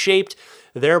trimmed and shaped,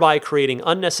 thereby creating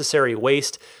unnecessary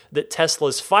waste that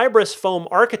Tesla's fibrous foam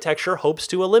architecture hopes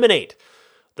to eliminate.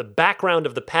 The background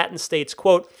of the patent states,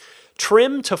 quote,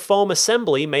 trim to foam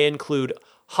assembly may include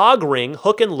hog ring,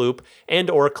 hook and loop, and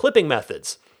or clipping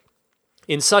methods.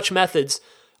 In such methods,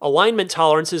 alignment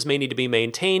tolerances may need to be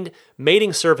maintained,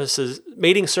 mating surface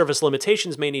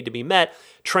limitations may need to be met,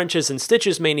 trenches and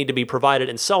stitches may need to be provided,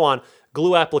 and so on.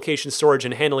 Glue application, storage,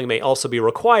 and handling may also be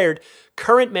required.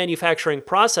 Current manufacturing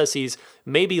processes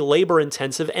may be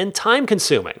labor-intensive and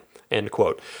time-consuming, end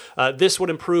quote. This would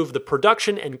improve the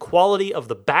production and quality of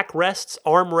the backrests,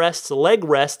 armrests, leg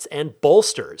rests, and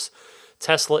bolsters.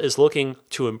 Tesla is looking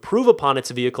to improve upon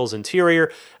its vehicle's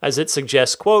interior, as it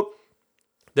suggests, quote,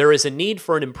 there is a need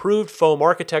for an improved foam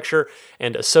architecture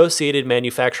and associated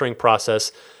manufacturing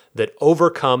process that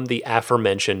overcome the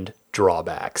aforementioned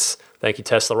drawbacks. Thank you,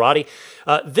 Tesla Roddy.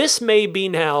 This may be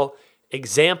now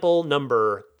example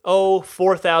number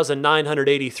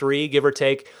 4,983, give or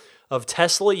take, of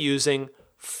Tesla using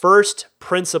first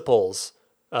principles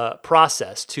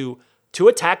process to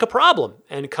attack a problem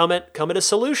and come at a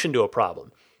solution to a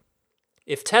problem.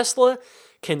 If Tesla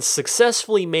can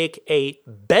successfully make a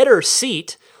better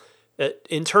seat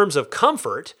in terms of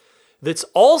comfort that's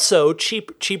also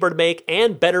cheaper to make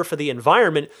and better for the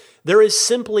environment, there is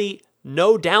simply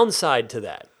no downside to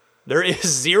that. There is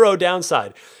zero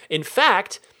downside. In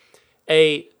fact,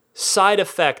 a side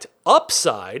effect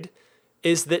upside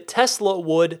is that Tesla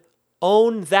would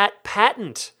own that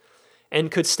patent and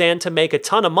could stand to make a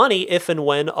ton of money if and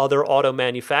when other auto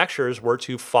manufacturers were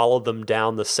to follow them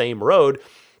down the same road,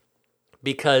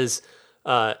 because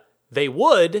they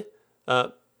would,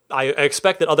 I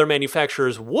expect that other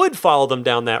manufacturers would follow them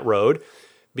down that road,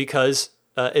 because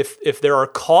if there are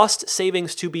cost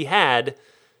savings to be had,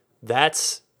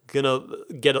 that's going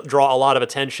to draw a lot of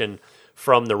attention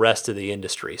from the rest of the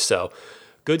industry. So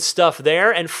good stuff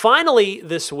there. And finally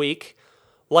this week,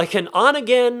 like an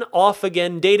on-again,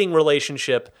 off-again dating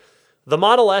relationship, the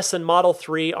Model S and Model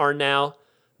 3 are now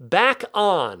back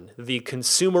on the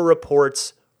Consumer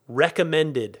Reports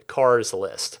recommended cars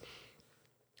list.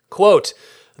 Quote,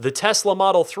 the Tesla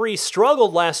Model 3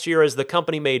 struggled last year as the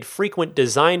company made frequent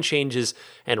design changes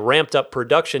and ramped up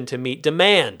production to meet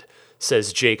demand,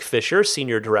 says Jake Fisher,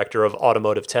 Senior Director of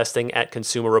Automotive Testing at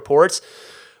Consumer Reports.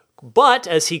 But,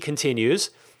 as he continues,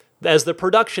 as the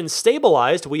production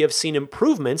stabilized, we have seen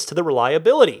improvements to the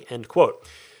reliability, end quote.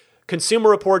 Consumer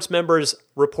Reports members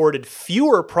reported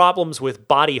fewer problems with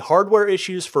body hardware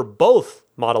issues for both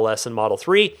Model S and Model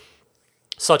 3,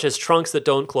 such as trunks that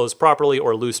don't close properly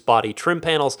or loose body trim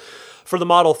panels. For the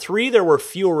Model 3, there were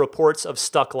fewer reports of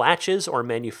stuck latches or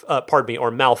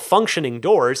malfunctioning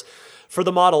doors. For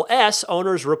the Model S,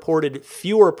 owners reported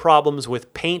fewer problems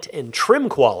with paint and trim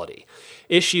quality,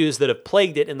 issues that have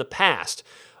plagued it in the past.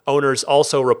 Owners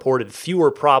also reported fewer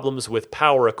problems with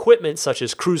power equipment such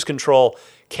as cruise control,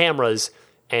 cameras,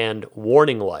 and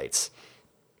warning lights.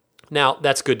 Now,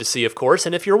 that's good to see, of course.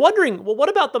 And if you're wondering, well, what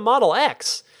about the Model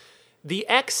X? The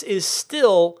X is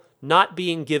still not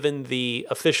being given the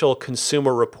official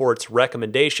Consumer Reports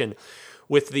recommendation,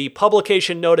 with the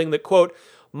publication noting that, quote,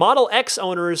 Model X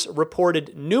owners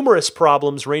reported numerous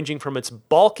problems ranging from its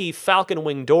bulky Falcon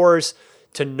Wing doors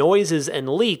to noises and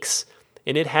leaks,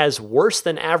 and it has worse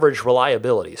than average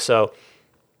reliability. So,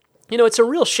 it's a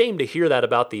real shame to hear that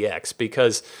about the X,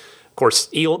 because Of course,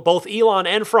 both Elon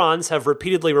and Franz have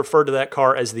repeatedly referred to that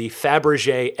car as the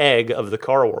Fabergé egg of the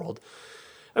car world.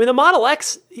 I mean, the Model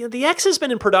X, the X has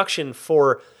been in production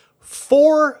for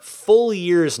 4 full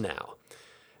years now.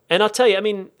 And I'll tell you, I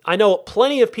mean, I know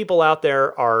plenty of people out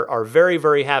there are very,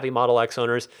 very happy Model X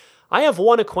owners. I have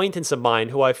one acquaintance of mine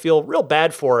who I feel real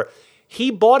bad for.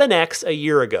 He bought an X a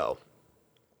year ago.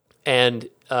 And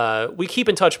we keep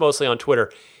in touch mostly on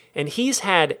Twitter. And he's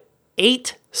had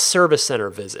 8 service center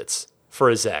visits for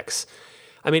his X.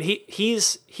 I mean,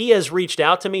 he has reached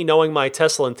out to me knowing my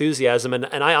Tesla enthusiasm, and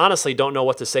I honestly don't know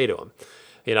what to say to him.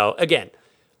 Again,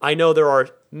 I know there are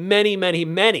many, many,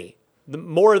 many,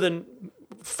 the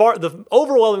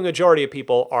overwhelming majority of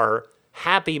people are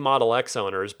happy Model X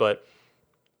owners, but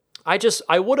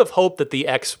I would have hoped that the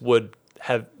X would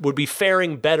be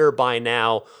faring better by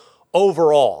now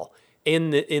overall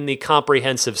in the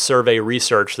comprehensive survey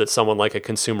research that someone like a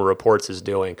Consumer Reports is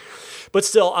doing. But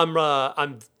still,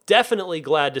 I'm definitely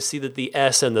glad to see that the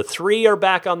S and the 3 are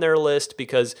back on their list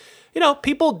because,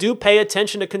 people do pay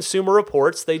attention to Consumer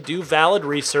Reports. They do valid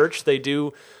research. They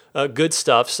do good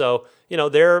stuff. So,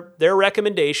 their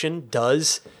recommendation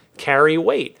does carry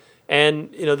weight. And,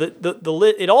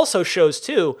 it also shows,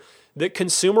 too, that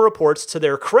Consumer Reports, to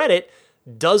their credit,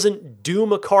 doesn't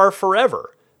doom a car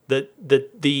forever. That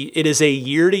it is a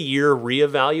year-to-year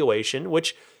reevaluation,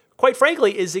 which, quite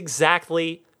frankly, is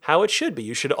exactly how it should be.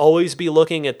 You should always be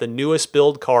looking at the newest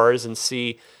build cars and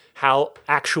see how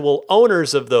actual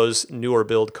owners of those newer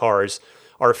build cars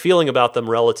are feeling about them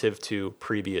relative to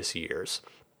previous years.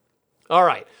 All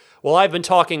right. Well, I've been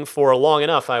talking for long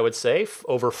enough, I would say,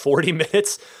 over 40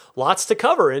 minutes. Lots to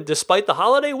cover, and despite the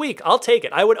holiday week, I'll take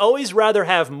it. I would always rather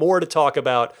have more to talk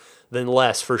about than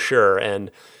less, for sure,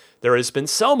 and there has been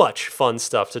so much fun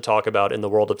stuff to talk about in the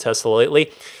world of Tesla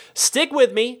lately. Stick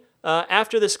with me.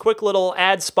 After this quick little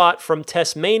ad spot from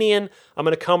Tesmanian, I'm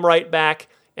going to come right back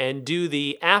and do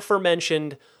the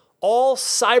aforementioned all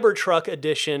Cybertruck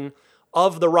edition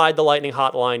of the Ride the Lightning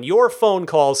hotline. Your phone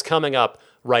calls coming up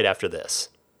right after this.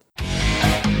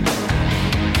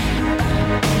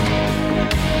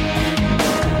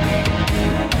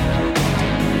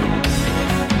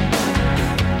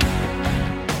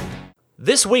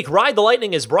 This week, Ride the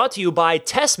Lightning is brought to you by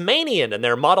Tesmanian and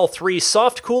their Model 3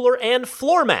 soft cooler and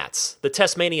floor mats. The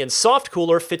Tesmanian soft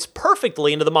cooler fits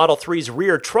perfectly into the Model 3's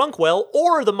rear trunk well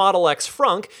or the Model X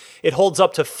frunk. It holds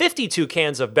up to 52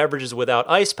 cans of beverages without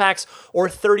ice packs or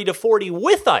 30 to 40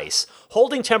 with ice,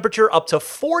 holding temperature up to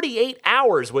 48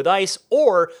 hours with ice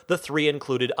or the 3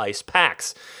 included ice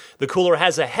packs. The cooler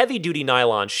has a heavy-duty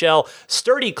nylon shell,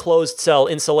 sturdy closed-cell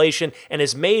insulation, and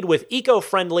is made with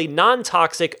eco-friendly,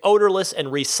 non-toxic, odorless, and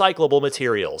recyclable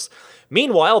materials.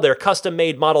 Meanwhile, their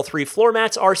custom-made Model 3 floor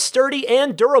mats are sturdy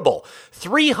and durable,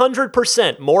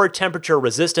 300% more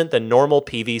temperature-resistant than normal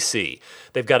PVC.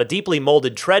 They've got a deeply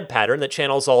molded tread pattern that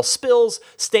channels all spills,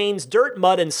 stains, dirt,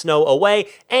 mud, and snow away,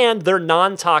 and they're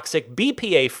non-toxic,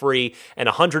 BPA-free, and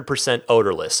 100%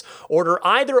 odorless. Order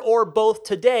either or both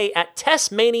today at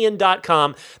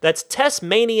Tesmanian.com. That's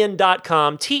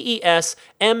Tesmanian.com,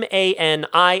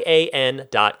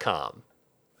 Tesmanian.com.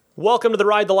 Welcome to the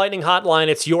Ride the Lightning hotline.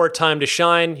 It's your time to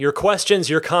shine. Your questions,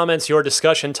 your comments, your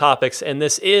discussion topics, and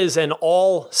this is an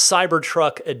all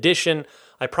Cybertruck edition.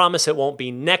 I promise it won't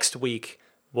be next week.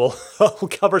 We'll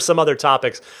cover some other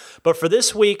topics. But for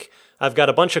this week, I've got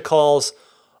a bunch of calls,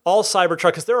 all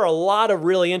Cybertruck, because there are a lot of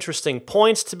really interesting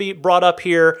points to be brought up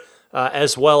here,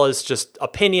 as well as just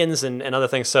opinions and other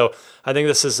things. So I think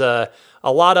this is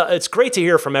it's great to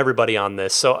hear from everybody on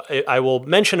this. So I will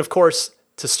mention, of course,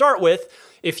 to start with,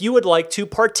 if you would like to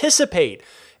participate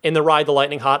in the Ride the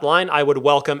Lightning hotline, I would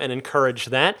welcome and encourage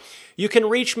that. You can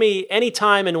reach me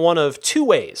anytime in one of 2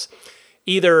 ways.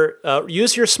 Either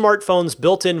use your smartphone's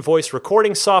built-in voice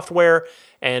recording software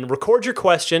and record your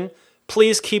question.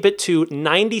 Please keep it to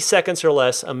 90 seconds or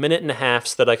less, a minute and a half,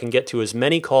 so that I can get to as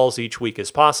many calls each week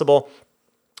as possible.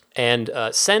 And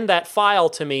send that file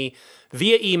to me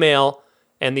via email,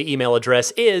 and the email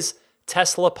address is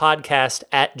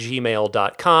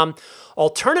teslapodcast@gmail.com.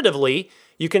 Alternatively,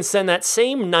 you can send that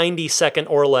same 90-second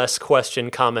or less question,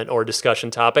 comment, or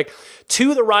discussion topic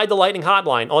to the Ride the Lightning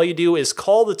hotline. All you do is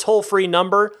call the toll-free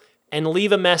number and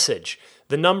leave a message.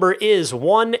 The number is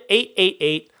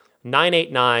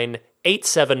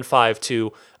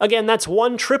 1-888-989-8752. Again, that's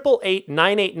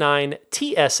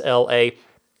 1-888-989-TSLA.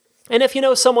 And if you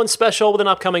know someone special with an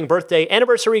upcoming birthday,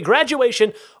 anniversary,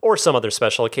 graduation, or some other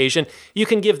special occasion, you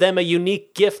can give them a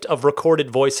unique gift of recorded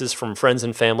voices from friends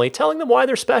and family telling them why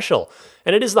they're special.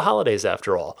 And it is the holidays,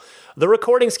 after all. The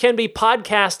recordings can be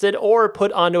podcasted or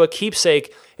put onto a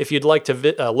keepsake. If you'd like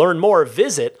to learn more,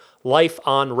 visit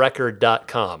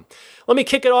lifeonrecord.com. Let me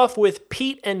kick it off with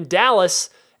Pete in Dallas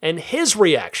and his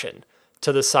reaction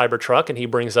to the Cybertruck, and he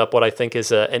brings up what I think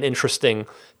is an interesting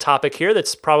topic here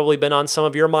that's probably been on some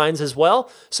of your minds as well.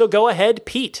 So go ahead,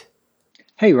 Pete.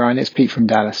 Hey Ryan, it's Pete from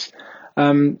Dallas.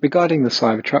 Regarding the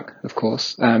Cybertruck, of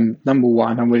course, number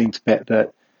one, I'm willing to bet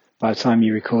that by the time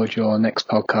you record your next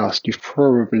podcast, you've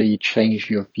probably changed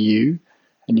your view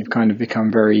and you've kind of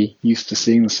become very used to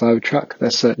seeing the Cybertruck.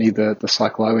 That's certainly the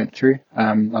cycle I went through.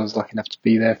 I was lucky enough to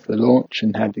be there for the launch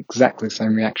and had exactly the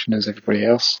same reaction as everybody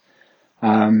else.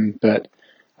 But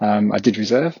I did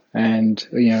reserve, and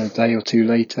a day or two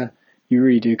later, you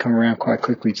really do come around quite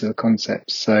quickly to the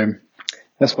concept. So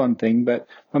that's one thing. But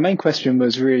my main question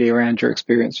was really around your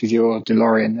experience with your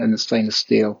DeLorean and the stainless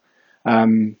steel.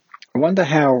 I wonder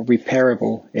how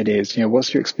repairable it is.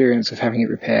 What's your experience of having it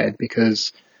repaired?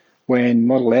 Because when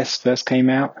Model S first came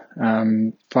out,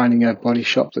 finding a body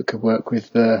shop that could work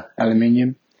with the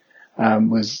aluminium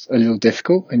was a little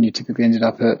difficult, and you typically ended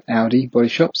up at Audi body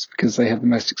shops because they have the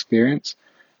most experience.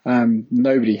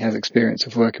 Nobody has experience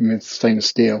of working with stainless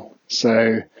steel.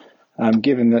 So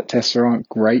given that Tesla aren't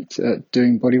great at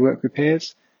doing bodywork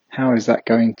repairs, how is that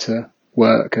going to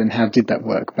work, and how did that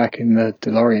work back in the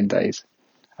DeLorean days?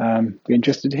 Be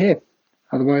interested to hear.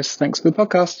 Otherwise, thanks for the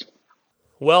podcast.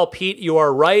 Well, Pete, you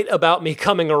are right about me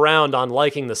coming around on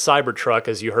liking the Cybertruck,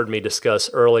 as you heard me discuss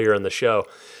earlier in the show.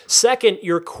 Second,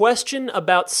 your question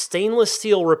about stainless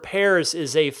steel repairs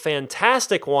is a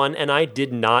fantastic one, and I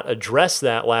did not address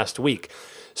that last week.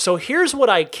 So here's what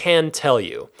I can tell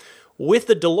you. With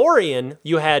the DeLorean,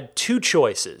 you had two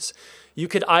choices. You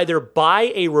could either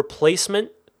buy a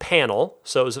replacement panel,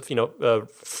 so it was a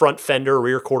front fender,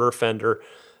 rear quarter fender,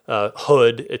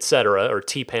 hood, etc., or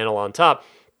T-panel on top,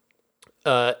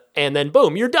 and then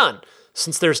boom, you're done.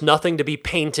 Since there's nothing to be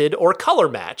painted or color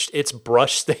matched, it's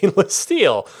brushed stainless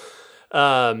steel.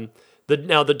 Now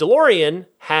the DeLorean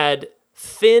had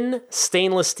thin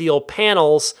stainless steel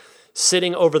panels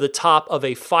sitting over the top of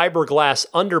a fiberglass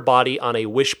underbody on a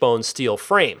wishbone steel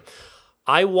frame.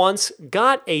 I once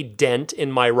got a dent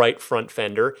in my right front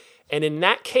fender, and in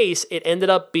that case, it ended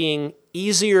up being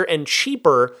easier and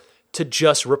cheaper to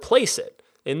just replace it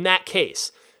in that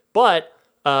case. But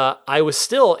I was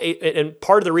still, and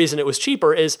part of the reason it was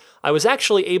cheaper is I was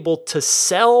actually able to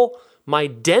sell my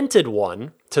dented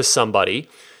one to somebody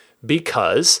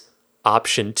because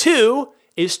option 2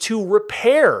 is to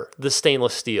repair the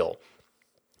stainless steel.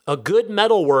 A good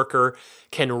metal worker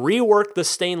can rework the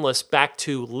stainless back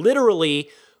to literally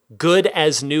good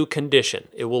as new condition.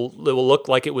 It will look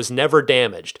like it was never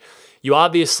damaged. You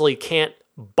obviously can't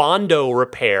Bondo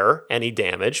repair any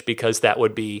damage because that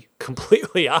would be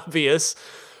completely obvious.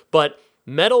 But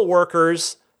metal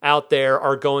workers out there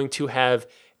are going to have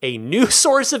a new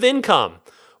source of income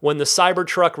when the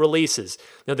Cybertruck releases.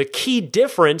 Now, the key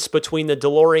difference between the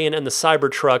DeLorean and the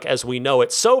Cybertruck as we know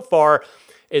it so far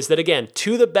is that, again,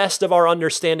 to the best of our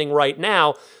understanding right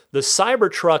now, the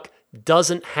Cybertruck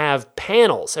doesn't have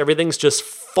panels. Everything's just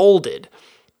folded.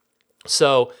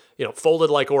 So, folded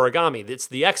like origami. It's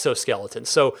the exoskeleton.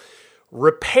 So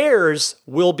repairs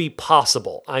will be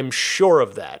possible. I'm sure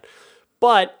of that.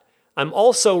 But I'm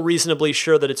also reasonably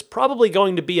sure that it's probably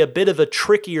going to be a bit of a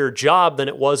trickier job than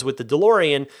it was with the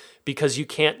DeLorean because you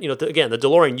can't, again, the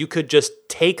DeLorean, you could just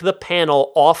take the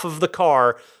panel off of the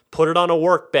car, put it on a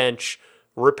workbench,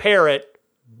 repair it,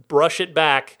 brush it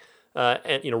back,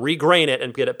 and regrain it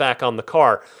and get it back on the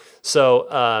car. So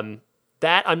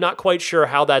that I'm not quite sure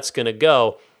how that's going to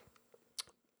go.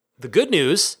 The good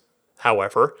news,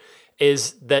 however,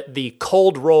 is that the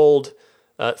cold-rolled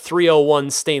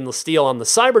 301 stainless steel on the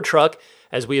Cybertruck,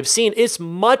 as we have seen, is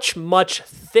much, much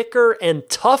thicker and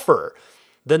tougher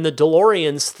than the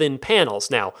DeLorean's thin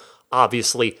panels. Now,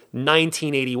 obviously,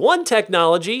 1981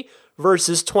 technology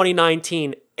versus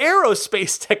 2019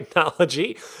 aerospace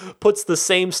technology puts the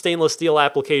same stainless steel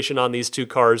application on these two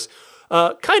cars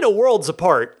kind of worlds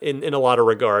apart in a lot of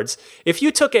regards. If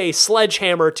you took a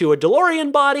sledgehammer to a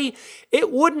DeLorean body, it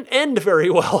wouldn't end very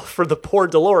well for the poor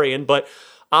DeLorean, but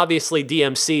obviously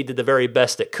DMC did the very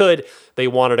best it could. They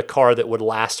wanted a car that would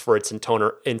last for its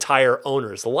entire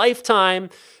owner's lifetime,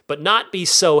 but not be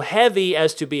so heavy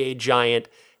as to be a giant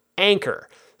anchor.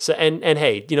 So and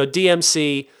hey,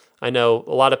 DMC, I know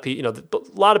a lot of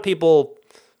people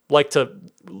like to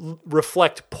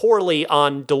reflect poorly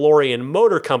on DeLorean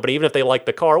Motor Company, even if they like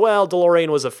the car. Well, DeLorean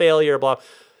was a failure, blah.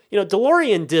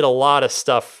 DeLorean did a lot of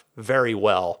stuff very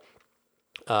well.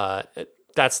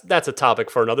 That's a topic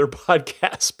for another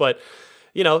podcast, but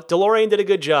DeLorean did a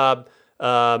good job.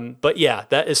 But yeah,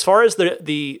 that as far as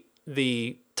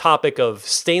the topic of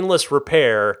stainless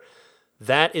repair,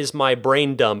 that is my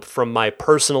brain dump from my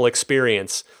personal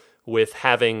experience with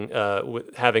having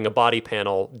a body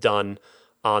panel done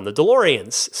on the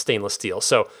DeLorean's stainless steel.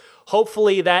 So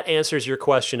hopefully that answers your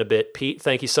question a bit, Pete.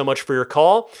 Thank you so much for your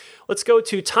call. Let's go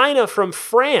to Tina from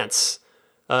France,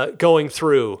 going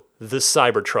through the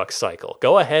Cybertruck cycle.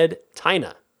 Go ahead,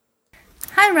 Tina.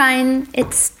 Hi Ryan,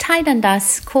 it's Tina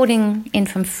Das calling in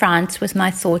from France with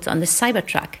my thoughts on the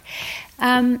Cybertruck.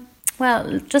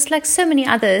 Well, just like so many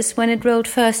others, when it rolled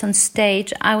first on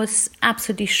stage, I was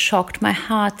absolutely shocked. My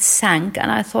heart sank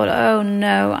and I thought, oh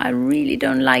no, I really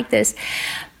don't like this.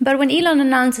 But when Elon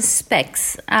announced the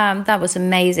specs, that was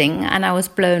amazing and I was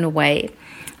blown away.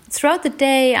 Throughout the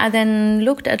day, I then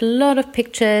looked at a lot of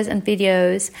pictures and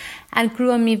videos and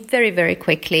grew on me very, very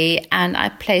quickly, and I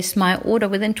placed my order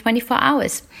within 24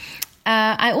 hours.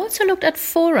 I also looked at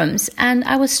forums, and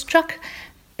I was struck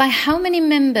by how many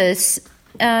members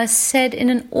said in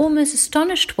an almost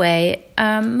astonished way,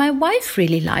 my wife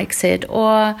really likes it,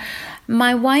 or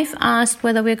my wife asked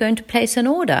whether we're going to place an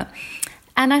order.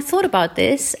 And I thought about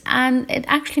this, and it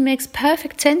actually makes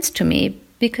perfect sense to me.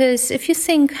 Because if you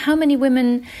think how many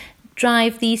women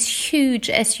drive these huge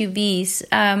SUVs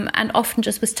and often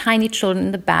just with tiny children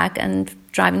in the back and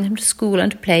driving them to school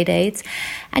and to play dates,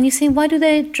 and you think, why do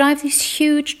they drive these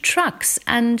huge trucks?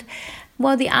 And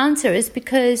well, the answer is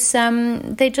because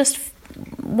they just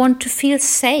want to feel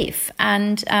safe.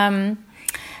 And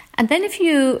then if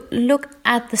you look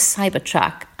at the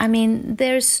Cybertruck, I mean,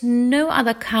 there's no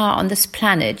other car on this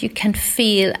planet you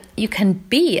can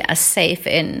be as safe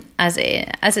in as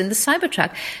in the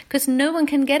Cybertruck, because no one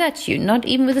can get at you, not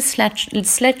even with a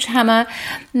sledgehammer,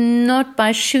 not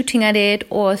by shooting at it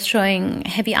or throwing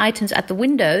heavy items at the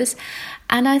windows.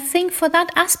 And I think for that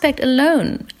aspect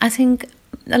alone, I think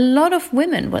a lot of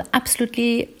women will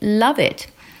absolutely love it.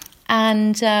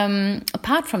 And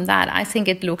apart from that, I think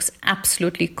it looks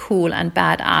absolutely cool and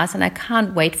badass, and I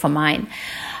can't wait for mine.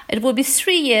 It will be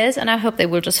 3 years, and I hope they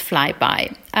will just fly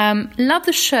by. Love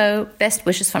the show. Best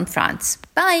wishes from France.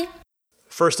 Bye.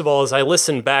 First of all, as I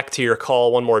listen back to your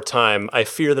call one more time, I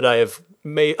fear that I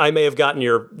may have gotten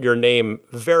your name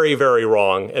very, very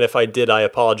wrong. And if I did, I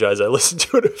apologize. I listened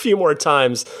to it a few more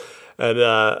times. And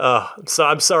so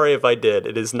I'm sorry if I did.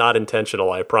 It is not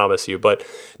intentional, I promise you. But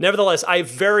nevertheless, I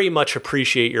very much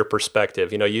appreciate your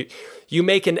perspective. You know, you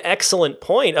make an excellent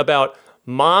point about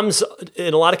moms,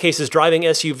 in a lot of cases, driving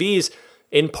SUVs,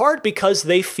 in part because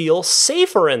they feel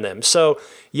safer in them. So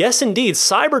yes, indeed,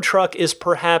 Cybertruck is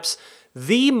perhaps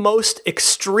the most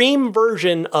extreme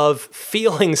version of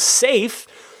feeling safe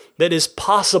that is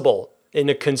possible in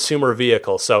a consumer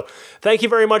vehicle. So thank you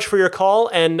very much for your call,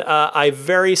 and I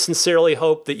very sincerely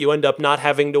hope that you end up not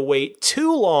having to wait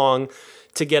too long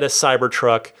to get a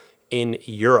Cybertruck in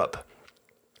Europe.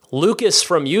 Lucas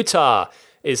from Utah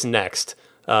is next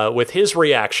with his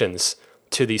reactions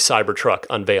to the Cybertruck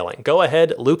unveiling. Go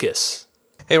ahead, Lucas.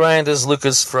 Hey Ryan, this is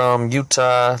Lucas from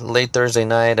Utah, late Thursday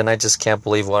night, and I just can't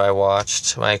believe what I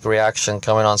watched. My reaction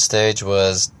coming on stage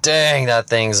was, dang, that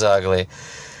thing's ugly.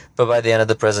 But by the end of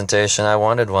the presentation, I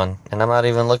wanted one, and I'm not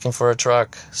even looking for a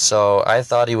truck. So I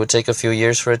thought it would take a few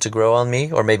years for it to grow on me,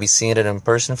 or maybe seeing it in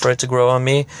person for it to grow on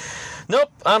me.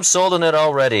 Nope, I'm sold on it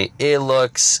already. It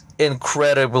looks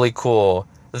incredibly cool.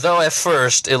 Though at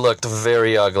first, it looked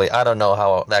very ugly. I don't know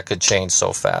how that could change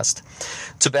so fast.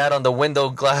 Too bad on the window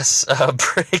glass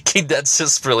breaking. That's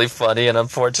just really funny and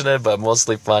unfortunate, but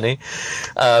mostly funny.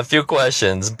 A few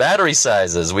questions. Battery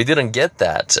sizes. We didn't get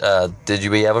that. Did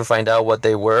we ever find out what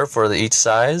they were for each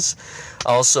size?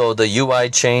 Also, the UI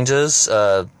changes.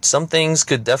 Some things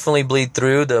could definitely bleed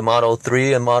through the Model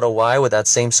 3 and Model Y with that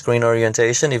same screen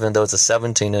orientation, even though it's a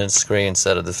 17-inch screen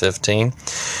instead of the 15.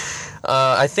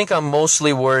 I think I'm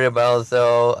mostly worried about,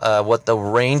 though, what the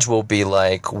range will be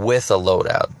like with a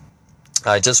loadout.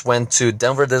 I just went to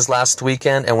Denver this last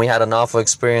weekend, and we had an awful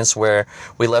experience where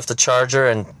we left the charger,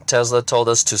 and Tesla told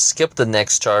us to skip the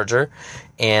next charger,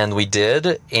 and we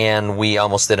did, and we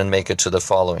almost didn't make it to the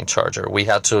following charger. We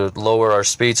had to lower our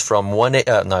speeds from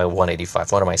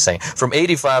 185, what am I saying? From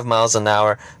 85 miles an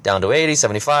hour down to 80,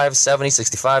 75, 70,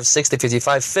 65, 60,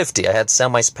 55, 50. I had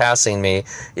semis passing me.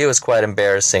 It was quite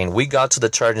embarrassing. We got to the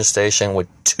charging station with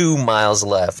 2 miles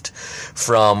left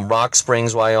from Rock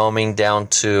Springs, Wyoming down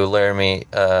to Laramie,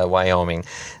 Wyoming.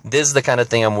 This is the kind of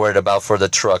thing I'm worried about for the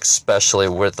truck, especially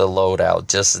with the loadout.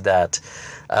 Just that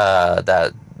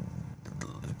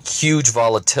huge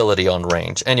volatility on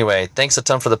range. Anyway, thanks a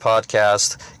ton for the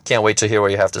podcast. Can't wait to hear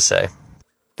what you have to say.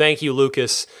 Thank you,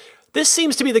 Lucas. This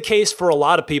seems to be the case for a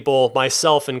lot of people,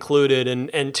 myself included.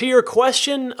 And to your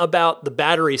question about the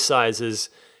battery sizes,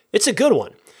 it's a good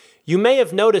one. You may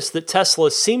have noticed that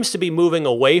Tesla seems to be moving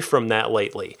away from that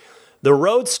lately. The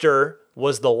Roadster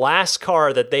was the last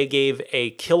car that they gave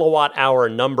a kilowatt hour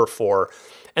number for,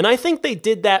 and I think they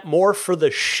did that more for the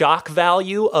shock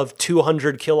value of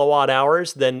 200 kilowatt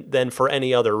hours than for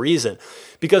any other reason.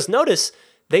 Because notice,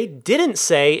 they didn't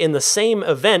say in the same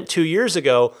event 2 years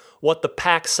ago what the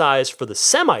pack size for the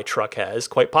semi-truck has,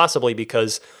 quite possibly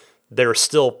because they're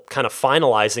still kind of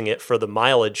finalizing it for the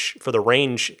mileage, for the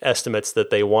range estimates that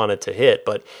they wanted to hit.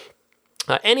 But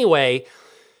anyway,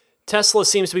 Tesla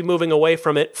seems to be moving away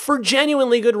from it for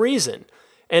genuinely good reason.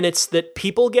 And it's that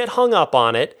people get hung up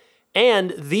on it.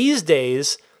 And these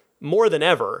days, more than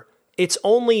ever, it's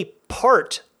only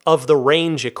part of the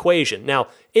range equation. Now,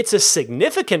 it's a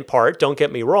significant part, don't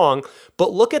get me wrong,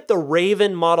 but look at the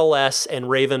Raven Model S and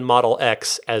Raven Model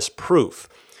X as proof.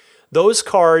 Those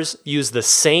cars use the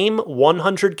same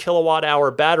 100 kilowatt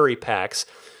hour battery packs,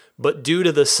 but due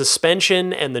to the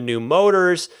suspension and the new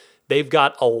motors, they've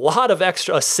got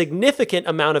a significant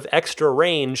amount of extra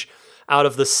range out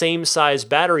of the same size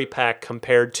battery pack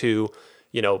compared to,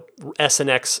 S and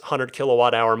X 100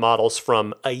 kilowatt hour models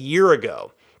from a year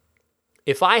ago.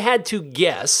 If I had to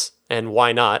guess, and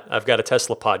why not? I've got a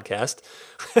Tesla podcast.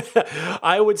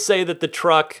 I would say that the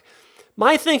truck,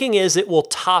 my thinking is it will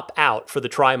top out for the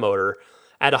tri-motor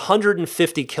at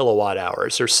 150 kilowatt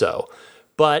hours or so.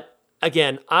 But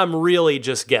again, I'm really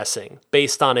just guessing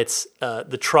based on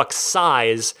the truck's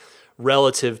size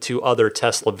relative to other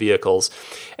Tesla vehicles.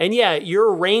 And yeah,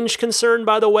 your range concern,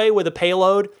 by the way, with a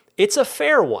payload, it's a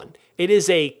fair one. It is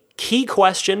a key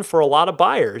question for a lot of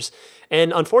buyers.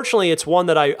 And unfortunately, it's one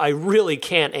that I really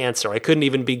can't answer. I couldn't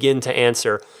even begin to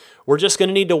answer. We're just going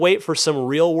to need to wait for some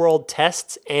real-world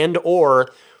tests and or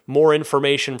more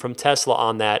information from Tesla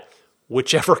on that,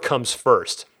 whichever comes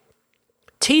first.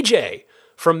 TJ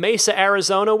from Mesa,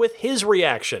 Arizona, with his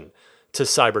reaction to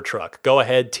Cybertruck. Go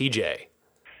ahead, TJ.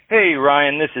 Hey,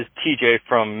 Ryan, this is TJ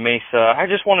from Mesa. I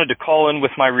just wanted to call in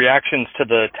with my reactions to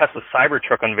the Tesla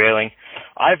Cybertruck unveiling.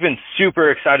 I've been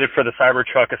super excited for the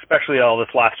Cybertruck, especially all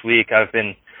this last week. I've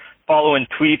been following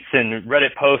tweets and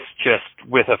Reddit posts just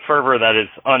with a fervor that is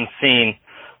unseen.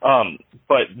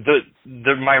 But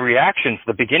my reactions,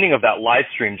 the beginning of that live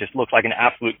stream just looked like an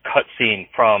absolute cutscene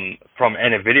from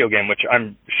any video game, which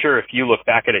I'm sure if you look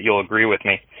back at it, you'll agree with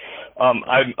me.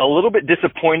 I'm a little bit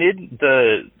disappointed.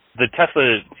 The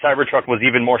Tesla Cybertruck was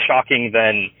even more shocking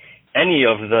than any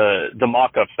of the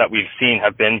mock-ups that we've seen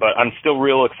have been, but I'm still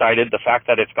real excited. The fact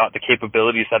that it's got the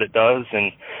capabilities that it does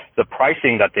and the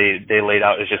pricing that they laid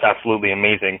out is just absolutely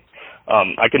amazing.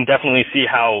 I can definitely see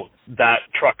how that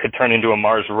truck could turn into a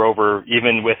Mars rover,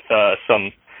 even with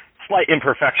some slight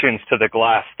imperfections to the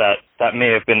glass that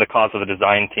may have been the cause of the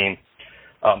design team.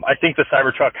 I think the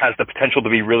Cybertruck has the potential to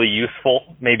be really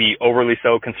useful, maybe overly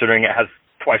so considering it has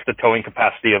twice the towing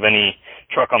capacity of any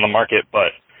truck on the market,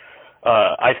 but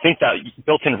I think that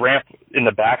built-in ramp in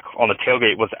the back on the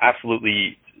tailgate was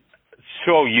absolutely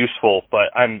so useful,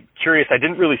 but I'm curious, I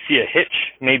didn't really see a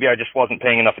hitch. Maybe I just wasn't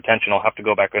paying enough attention. I'll have to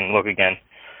go back and look again.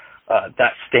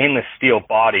 That stainless steel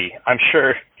body, I'm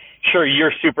sure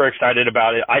you're super excited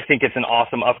about it. I think it's an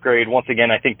awesome upgrade. Once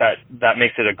again, I think that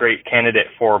makes it a great candidate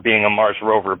for being a Mars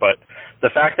rover, but the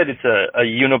fact that it's a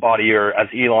unibody, or as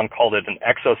Elon called it, an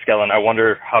exoskeleton, I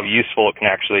wonder how useful it can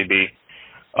actually be.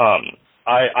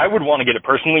 I would want to get it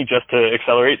personally just to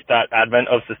accelerate that advent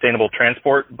of sustainable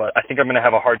transport, but I think I'm going to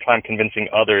have a hard time convincing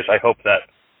others. I hope that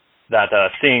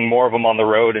seeing more of them on the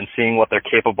road and seeing what they're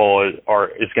capable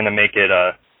is going to make it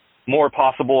more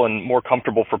possible and more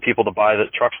comfortable for people to buy the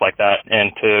trucks like that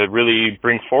and to really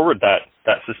bring forward that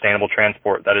sustainable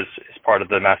transport that is part of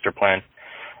the master plan.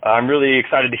 I'm really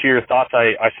excited to hear your thoughts.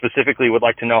 I specifically would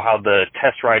like to know how the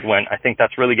test ride went. I think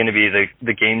that's really going to be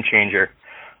the game changer.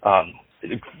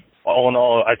 All in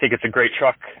all, I think it's a great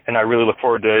truck, and I really look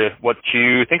forward to what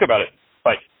you think about it.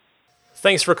 Bye.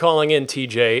 Thanks for calling in,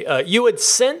 TJ. You had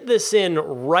sent this in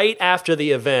right after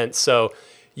the event, so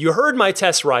you heard my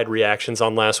test ride reactions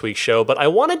on last week's show, but I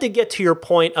wanted to get to your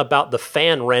point about the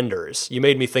fan renders. You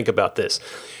made me think about this.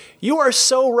 You are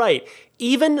so right.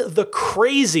 Even the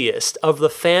craziest of the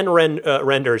fan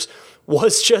renders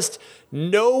was just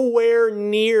nowhere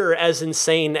near as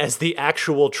insane as the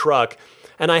actual truck.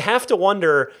 And I have to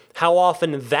wonder how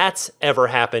often that's ever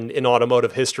happened in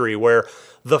automotive history, where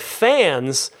the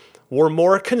fans were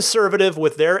more conservative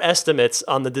with their estimates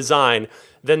on the design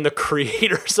than the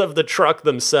creators of the truck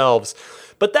themselves.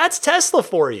 But that's Tesla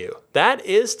for you. That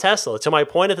is Tesla. To my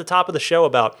point at the top of the show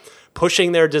about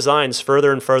pushing their designs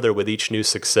further and further with each new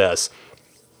success.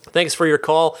 Thanks for your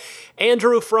call.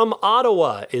 Andrew from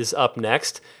Ottawa is up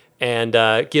next and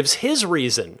gives his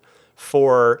reason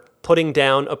for putting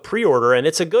down a pre-order, and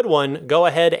it's a good one. Go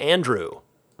ahead, Andrew.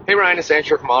 Hey Ryan, it's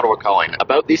Andrew from Ottawa calling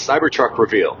about the Cybertruck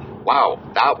reveal. Wow,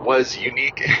 that was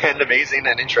unique and amazing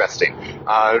and interesting.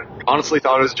 Honestly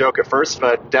thought it was a joke at first,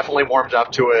 but definitely warmed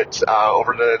up to it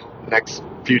over the next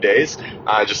few days.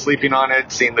 Just sleeping on it,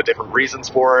 seeing the different reasons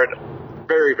for it.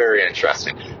 Very, very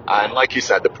interesting. And like you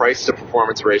said, the price to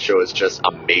performance ratio is just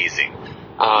amazing.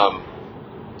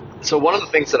 So one of the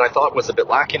things that I thought was a bit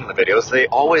lacking in the video is they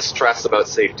always stress about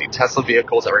safety. Tesla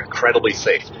vehicles are incredibly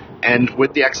safe. And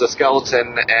with the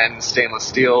exoskeleton and stainless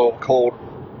steel cold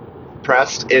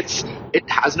pressed, it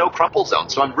has no crumple zone.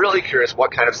 So I'm really curious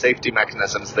what kind of safety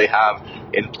mechanisms they have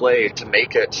in play to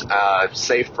make it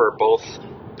safe for both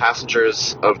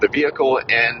passengers of the vehicle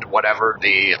and whatever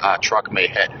the truck may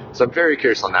hit. So I'm very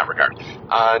curious on that regard.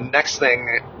 Next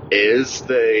thing is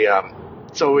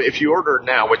so if you order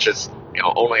now, which is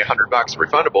only $100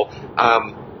 refundable,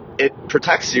 it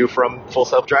protects you from full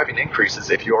self-driving increases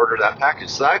if you order that package.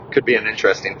 So that could be an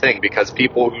interesting thing, because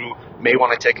people who may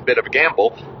want to take a bit of a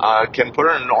gamble can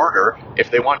put in an order if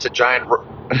they want a giant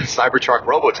Cybertruck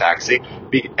robotaxi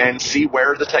and see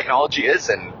where the technology is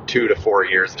in 2 to 4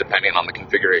 years, depending on the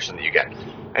configuration that you get.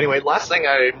 Anyway, last thing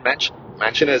I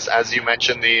mention is, as you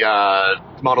mentioned, the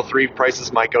Model 3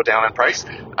 prices might go down in price.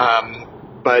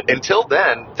 But until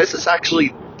then, this is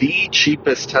actually the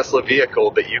cheapest Tesla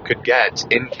vehicle that you could get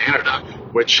in Canada,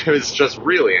 which is just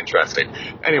really interesting.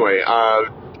 Anyway,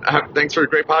 thanks for a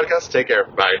great podcast. Take care.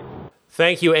 Bye.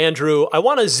 Thank you, Andrew. I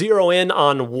want to zero in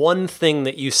on one thing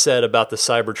that you said about the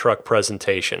Cybertruck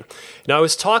presentation. Now, I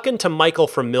was talking to Michael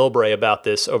from Millbrae about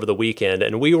this over the weekend,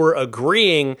 and we were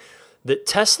agreeing that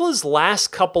Tesla's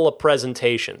last couple of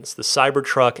presentations, the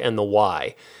Cybertruck and the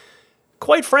Y,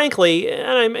 quite frankly,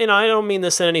 and I don't mean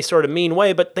this in any sort of mean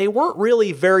way, but they weren't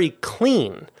really very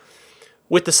clean.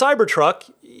 With the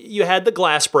Cybertruck, you had the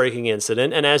glass breaking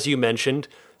incident, and as you mentioned,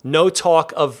 no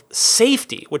talk of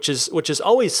safety, which is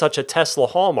always such a Tesla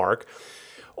hallmark.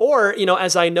 Or,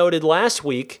 as I noted last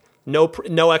week,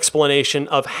 no explanation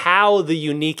of how the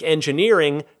unique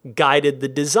engineering guided the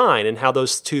design and how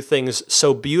those two things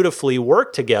so beautifully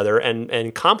work together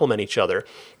and complement each other.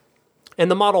 And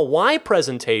the Model Y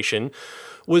presentation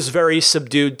was very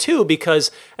subdued too, because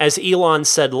as Elon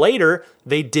said later,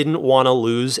 they didn't want to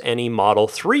lose any Model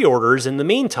 3 orders in the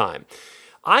meantime.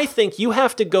 I think you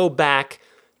have to go back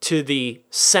to the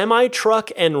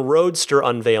semi-truck and Roadster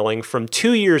unveiling from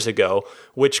 2 years ago,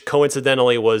 which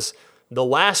coincidentally was the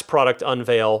last product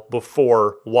unveil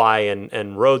before Y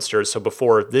and Roadster, so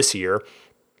before this year.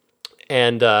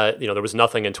 And, there was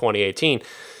nothing in 2018.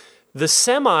 The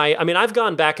Semi, I've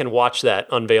gone back and watched that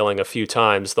unveiling a few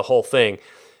times, the whole thing.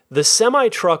 The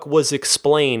semi-truck was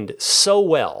explained so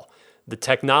well. The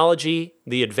technology,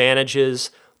 the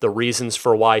advantages, the reasons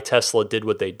for why Tesla did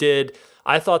what they did.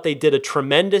 I thought they did a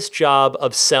tremendous job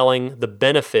of selling the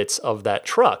benefits of that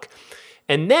truck.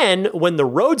 And then when the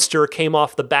Roadster came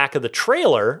off the back of the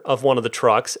trailer of one of the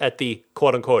trucks at the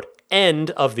quote-unquote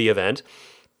end of the event,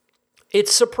 it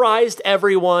surprised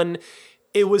everyone.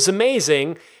 It was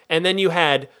amazing. And then you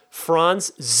had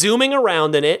Franz zooming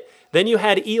around in it. Then you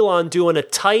had Elon doing a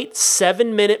tight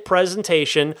 7-minute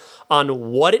presentation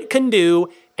on what it can do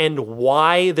and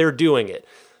why they're doing it.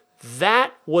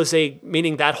 That was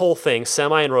meaning that whole thing,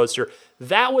 Semi and Roadster,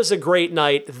 that was a great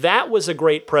night. That was a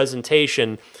great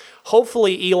presentation.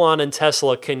 Hopefully Elon and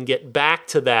Tesla can get back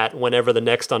to that whenever the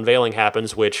next unveiling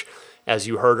happens, which, as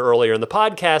you heard earlier in the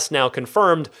podcast, now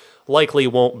confirmed, likely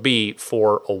won't be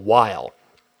for a while.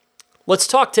 Let's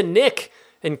talk to Nick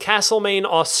in Castlemaine,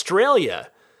 Australia,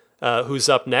 who's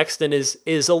up next and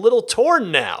is a little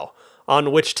torn now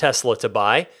on which Tesla to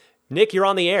buy. Nick, you're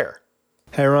on the air.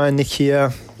 Hey Ryan, Nick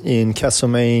here in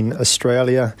Castlemaine,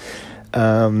 Australia.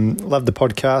 Love the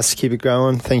podcast. Keep it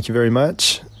going. Thank you very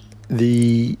much.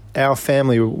 Our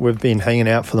family, we've been hanging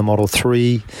out for the Model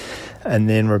 3, and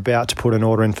then we're about to put an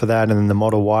order in for that, and then the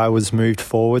Model Y was moved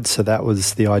forward, so that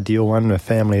was the ideal one, a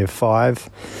family of 5,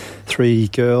 3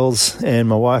 girls and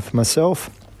my wife and myself.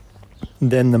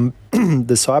 Then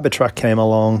the Cybertruck came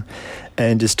along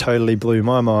and just totally blew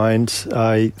my mind.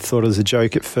 I thought it was a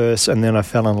joke at first, and then I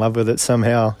fell in love with it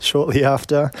somehow shortly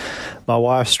after. My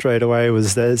wife straight away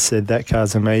was there, said, that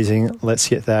car's amazing, let's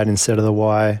get that instead of the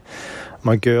Y.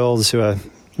 My girls,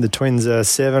 the twins are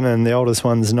 7 and the oldest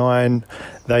one's 9,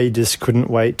 they just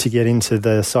couldn't wait to get into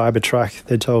the Cybertruck.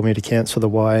 They told me to cancel the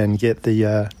Y and get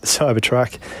the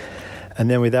Cybertruck. And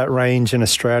then with that range in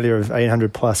Australia of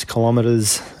 800 plus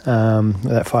kilometres,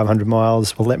 that 500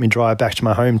 miles, will let me drive back to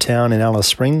my hometown in Alice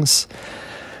Springs,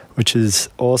 which is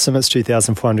awesome. It's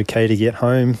 2,400 K to get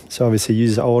home. So obviously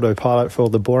use autopilot for all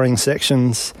the boring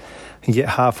sections. can get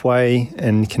halfway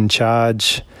and can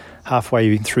charge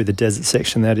halfway through the desert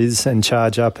section, that is, and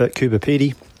charge up at Cooper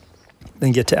Pedy.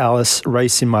 Then get to Alice,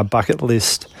 race in my bucket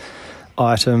list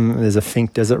item. There's a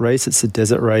Fink desert race. It's a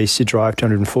desert race. You drive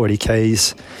 240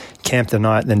 Ks, camp the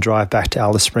night, then drive back to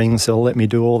Alice Springs. They'll let me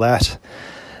do all that.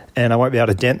 And I won't be able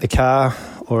to dent the car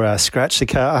or scratch the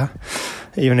car.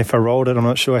 Even if I rolled it, I'm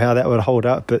not sure how that would hold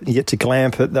up. But you get to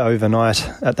glamp it overnight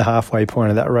at the halfway point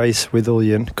of that race with all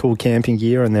your cool camping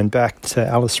gear, and then back to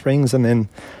Alice Springs, and then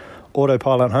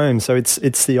autopilot home. So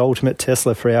it's the ultimate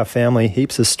Tesla for our family.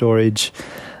 Heaps of storage,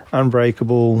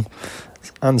 unbreakable,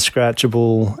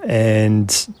 unscratchable,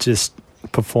 and just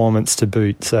performance to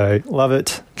boot. So love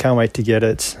it. Can't wait to get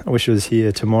it. I wish it was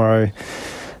here tomorrow.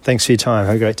 Thanks for your time.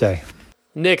 Have a great day.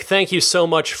 Nick, thank you so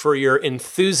much for your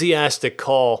enthusiastic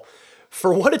call.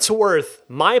 For what it's worth,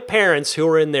 my parents, who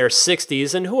are in their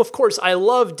 60s, and who, of course, I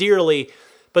love dearly,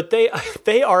 but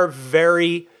they are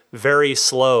very, very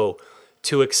slow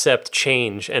to accept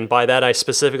change. And by that, I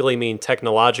specifically mean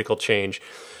technological change.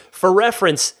 For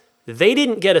reference, they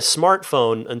didn't get a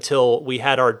smartphone until we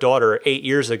had our daughter 8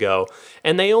 years ago,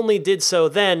 and they only did so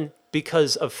then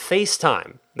because of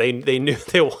FaceTime. They knew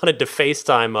they wanted to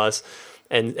FaceTime us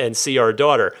and see our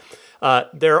daughter.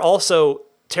 They're also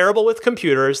terrible with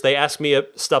computers. They ask me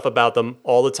stuff about them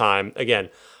all the time. Again,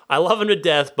 I love them to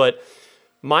death, but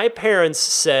my parents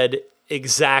said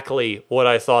exactly what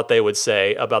I thought they would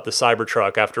say about the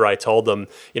Cybertruck after I told them.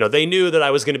 They knew that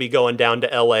I was going to be going down to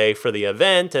LA for the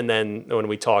event, and then when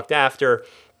we talked after,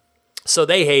 so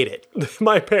they hate it.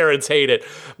 My parents hate it.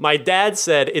 My dad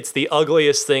said it's the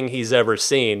ugliest thing he's ever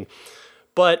seen,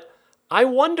 but I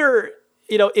wonder,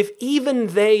 if even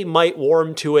they might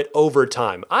warm to it over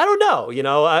time. I don't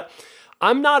know.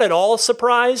 I'm not at all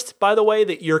surprised, by the way,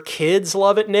 that your kids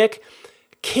love it, Nick.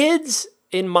 Kids,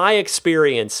 in my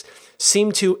experience,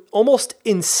 seem to almost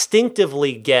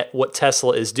instinctively get what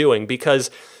Tesla is doing,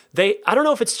 because I don't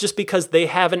know if it's just because they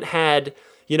haven't had,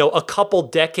 a couple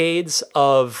decades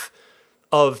of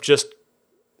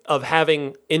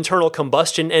having internal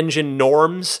combustion engine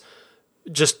norms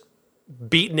just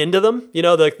beaten into them.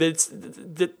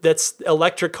 That's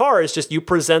electric car is just, you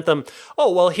present them,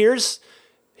 oh, well, here's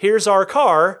our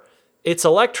car. It's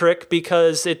electric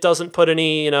because it doesn't put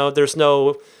any, there's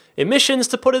no emissions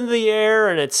to put into the air,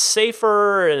 and it's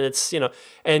safer, and it's,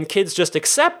 and kids just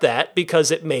accept that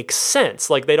because it makes sense.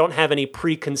 Like, they don't have any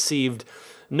preconceived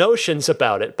notions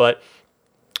about it. But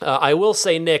I will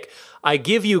say, Nick, I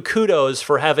give you kudos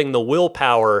for having the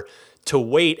willpower to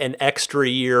wait an extra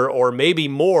year or maybe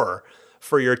more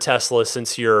for your Tesla,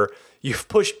 since you've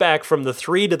pushed back from the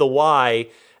 3 to the Y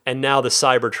and now the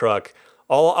Cybertruck.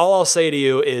 All I'll say to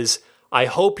you is, I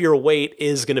hope your wait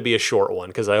is going to be a short one,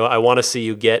 because I want to see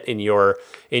you get in your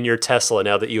Tesla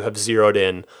now that you have zeroed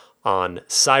in on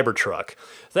Cybertruck.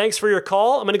 Thanks for your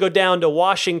call. I'm going to go down to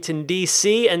Washington,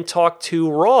 D.C. and talk to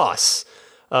Ross,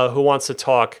 who wants to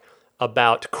talk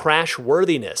about crash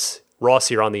worthiness.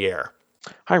 Ross, you're on the air.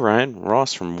 Hi, Ryan.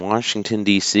 Ross from Washington,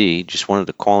 D.C. Just wanted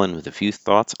to call in with a few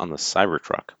thoughts on the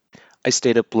Cybertruck. I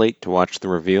stayed up late to watch the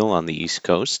reveal on the East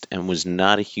Coast and was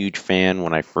not a huge fan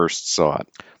when I first saw it.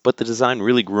 But the design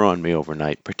really grew on me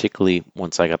overnight, particularly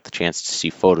once I got the chance to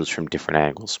see photos from different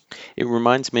angles. It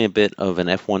reminds me a bit of an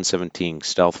F-117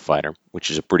 stealth fighter, which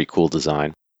is a pretty cool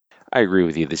design. I agree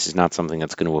with you, this is not something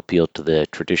that's going to appeal to the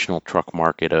traditional truck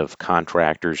market of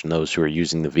contractors and those who are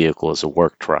using the vehicle as a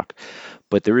work truck.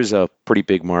 But there is a pretty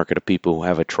big market of people who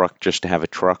have a truck just to have a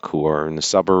truck, who are in the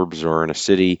suburbs or in a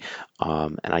city,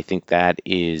 and I think that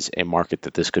is a market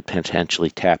that this could potentially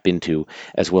tap into,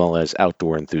 as well as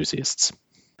outdoor enthusiasts.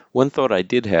 One thought I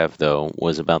did have, though,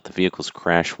 was about the vehicle's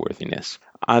crashworthiness.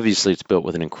 Obviously, it's built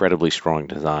with an incredibly strong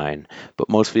design, but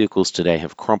most vehicles today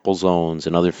have crumple zones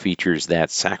and other features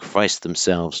that sacrifice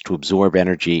themselves to absorb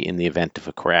energy in the event of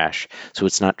a crash, so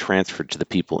it's not transferred to the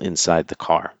people inside the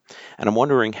car. And I'm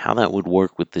wondering how that would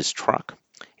work with this truck.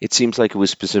 It seems like it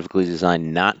was specifically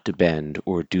designed not to bend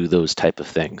or do those type of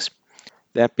things.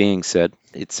 That being said,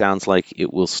 it sounds like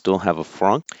it will still have a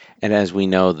frunk, and as we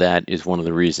know, that is one of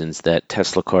the reasons that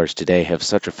Tesla cars today have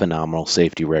such a phenomenal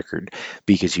safety record,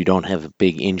 because you don't have a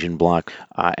big engine block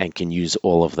and can use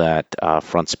all of that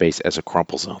front space as a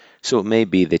crumple zone. So it may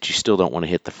be that you still don't want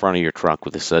to hit the front of your truck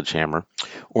with a sledgehammer,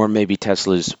 or maybe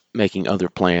Tesla's making other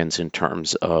plans in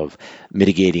terms of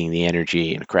mitigating the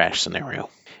energy in a crash scenario.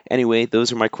 Anyway,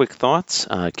 those are my quick thoughts.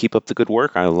 Keep up the good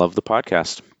work. I love the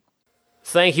podcast.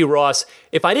 Thank you, Ross.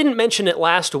 If I didn't mention it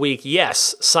last week,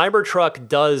 yes, Cybertruck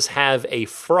does have a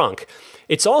frunk.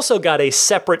 It's also got a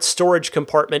separate storage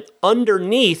compartment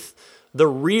underneath the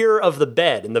rear of the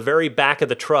bed in the very back of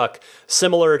the truck,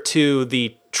 similar to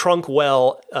the trunk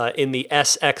well in the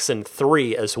SX and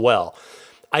 3 as well.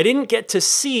 I didn't get to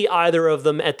see either of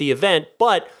them at the event,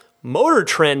 but Motor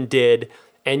Trend did,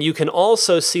 and you can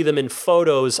also see them in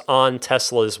photos on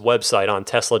Tesla's website on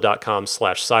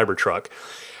tesla.com/Cybertruck.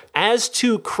 As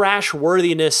to crash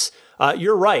worthiness,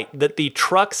 you're right that the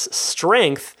truck's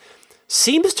strength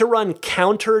seems to run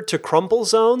counter to crumple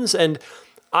zones, and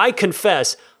I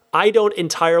confess, I don't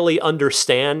entirely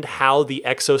understand how the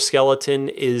exoskeleton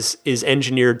is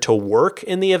engineered to work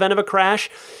in the event of a crash.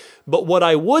 But what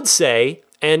I would say,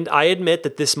 and I admit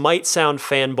that this might sound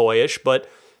fanboyish, but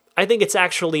I think it's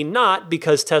actually not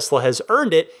because Tesla has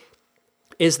earned it,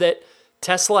 is that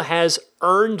Tesla has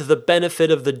earned the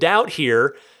benefit of the doubt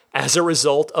here as a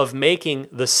result of making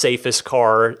the safest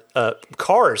cars,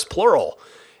 plural,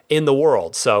 in the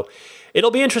world. So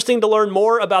it'll be interesting to learn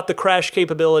more about the crash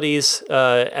capabilities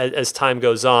as time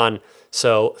goes on.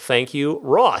 So thank you,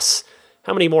 Ross.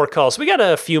 How many more calls? We got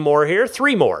a few more here,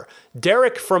 3 more.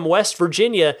 Derek from West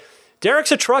Virginia.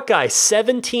 Derek's a truck guy,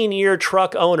 17-year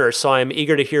truck owner, so I'm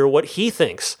eager to hear what he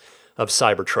thinks of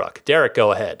Cybertruck. Derek,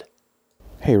 go ahead.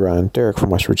 Hey Ryan, Derek from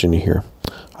West Virginia here.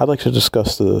 I'd like to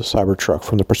discuss the Cybertruck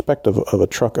from the perspective of a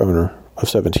truck owner of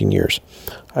 17 years.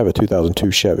 I have a 2002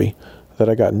 Chevy that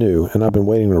I got new, and I've been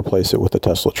waiting to replace it with a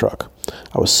Tesla truck.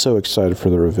 I was so excited for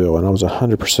the reveal, and I was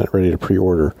 100% ready to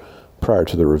pre-order prior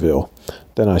to the reveal.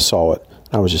 Then I saw it,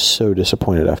 and I was just so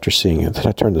disappointed after seeing it that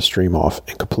I turned the stream off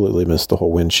and completely missed the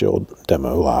whole windshield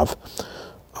demo live.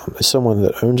 As someone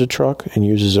that owns a truck and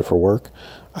uses it for work,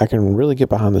 I can really get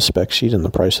behind the spec sheet and the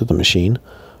price of the machine,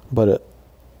 but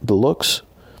the looks,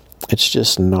 it's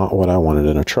just not what I wanted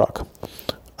in a truck.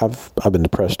 I've been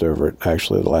depressed over it,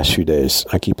 actually, the last few days.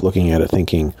 I keep looking at it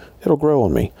thinking, it'll grow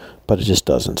on me, but it just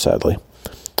doesn't, sadly.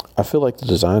 I feel like the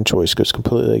design choice goes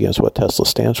completely against what Tesla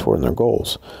stands for in their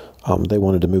goals. They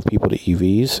wanted to move people to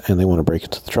EVs, and they want to break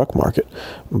into the truck market,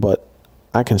 but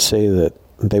I can say that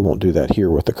they won't do that here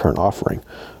with the current offering.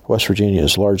 West Virginia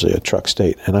is largely a truck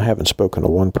state, and I haven't spoken to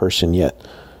one person yet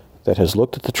that has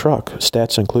looked at the truck,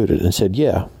 stats included, and said,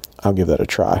 yeah, I'll give that a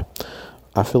try.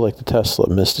 I feel like the Tesla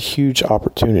missed a huge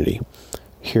opportunity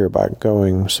here by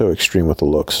going so extreme with the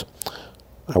looks.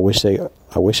 I wish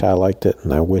I liked it,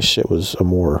 and I wish it was a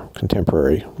more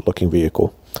contemporary looking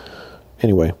vehicle.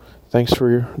 Anyway, thanks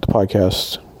for the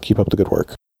podcast. Keep up the good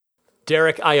work.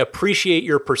 Derek, I appreciate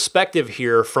your perspective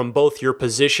here from both your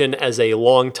position as a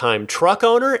longtime truck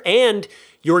owner and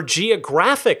your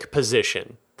geographic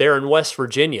position there in West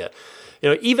Virginia.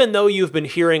 Even though you've been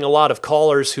hearing a lot of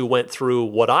callers who went through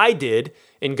what I did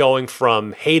in going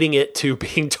from hating it to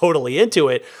being totally into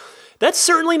it, that's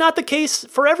certainly not the case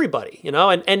for everybody,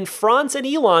 and Franz and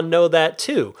Elon know that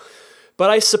too.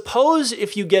 But I suppose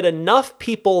if you get enough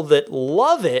people that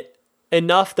love it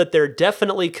enough that they're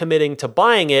definitely committing to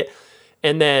buying it,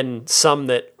 and then some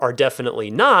that are definitely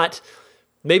not,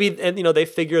 maybe they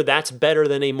figure that's better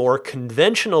than a more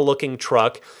conventional looking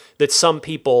truck that some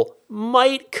people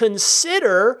might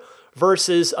consider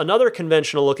versus another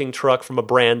conventional looking truck from a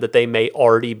brand that they may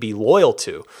already be loyal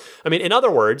to. I mean, in other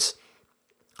words,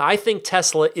 I think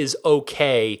Tesla is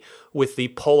okay with the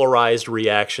polarized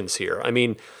reactions here. I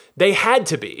mean, they had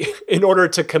to be in order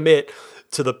to commit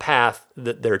to the path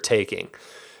that they're taking.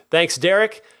 Thanks,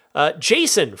 Derek.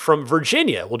 Jason from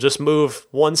Virginia. We'll just move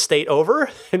one state over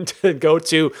and go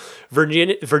to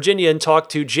Virginia and talk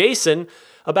to Jason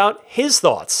about his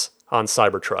thoughts on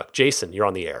Cybertruck. Jason, you're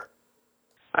on the air.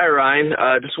 Hi, Ryan.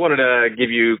 Just wanted to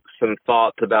give you some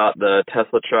thoughts about the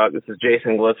Tesla truck. This is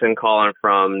Jason Glisten calling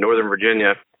from Northern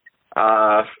Virginia.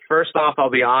 First off, I'll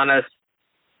be honest,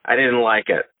 I didn't like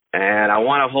it. And I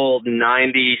want to hold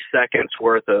 90 seconds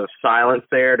worth of silence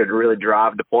there to really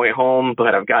drive the point home,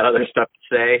 but I've got other stuff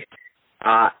to say.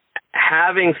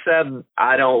 Having said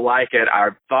I don't like it, I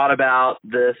thought about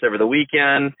this over the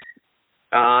weekend,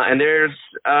 and there's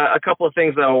a couple of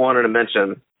things that I wanted to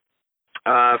mention.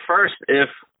 First,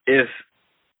 if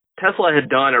Tesla had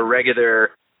done a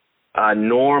regular,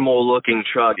 normal-looking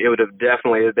truck, it would have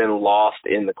definitely been lost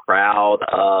in the crowd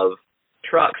of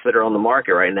trucks that are on the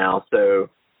market right now. So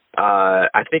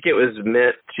I think it was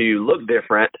meant to look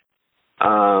different,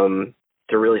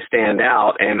 to really stand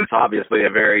out, and it's obviously a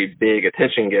very big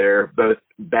attention getter, both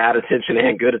bad attention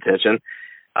and good attention.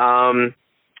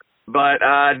 But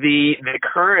the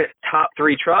current top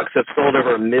 3 trucks have sold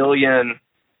over 1 million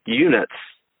units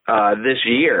this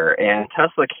year, and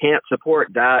Tesla can't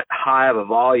support that high of a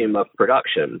volume of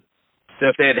production. So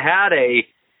if they had had a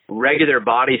regular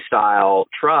body style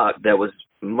truck that was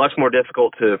much more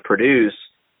difficult to produce,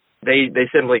 they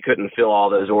simply couldn't fill all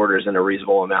those orders in a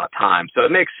reasonable amount of time. So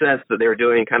it makes sense that they're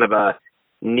doing kind of a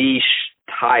niche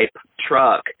type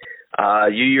truck.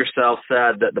 You yourself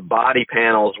said that the body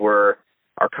panels are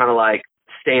kind of like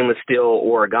stainless steel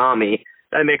origami.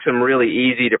 That makes them really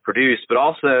easy to produce. But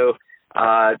also,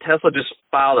 Tesla just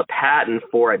filed a patent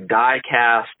for a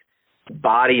die-cast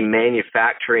body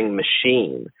manufacturing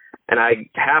machine. And I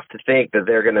have to think that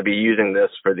they're going to be using this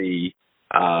for the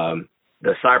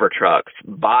Cybertruck's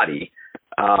body,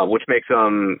 which makes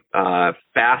them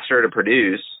faster to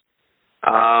produce.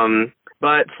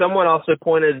 But someone also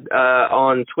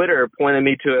on Twitter pointed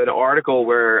me to an article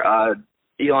where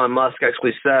Elon Musk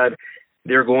actually said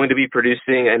they're going to be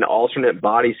producing an alternate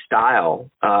body style.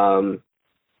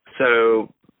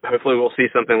 So hopefully we'll see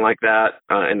something like that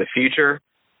in the future.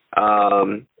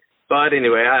 But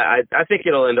anyway, I think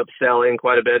it'll end up selling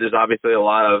quite a bit. There's obviously a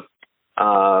lot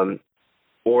of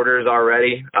orders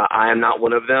already. I am not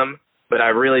one of them, but I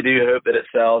really do hope that it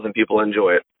sells and people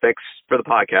enjoy it. Thanks for the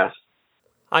podcast.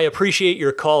 I appreciate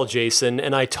your call, Jason,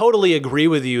 and I totally agree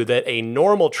with you that a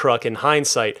normal truck in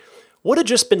hindsight would have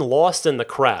just been lost in the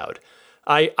crowd.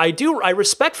 I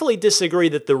respectfully disagree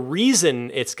that the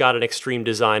reason it's got an extreme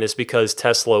design is because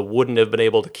Tesla wouldn't have been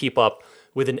able to keep up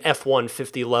with an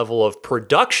F-150 level of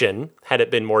production had it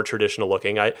been more traditional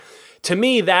looking. To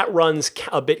me, that runs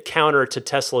a bit counter to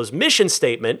Tesla's mission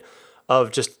statement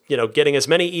of just, getting as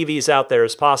many EVs out there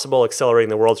as possible, accelerating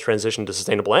the world's transition to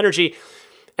sustainable energy.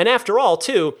 And after all,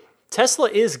 too, Tesla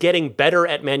is getting better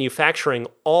at manufacturing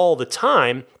all the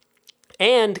time,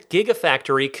 and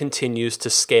Gigafactory continues to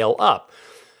scale up.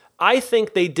 I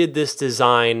think they did this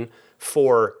design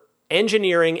for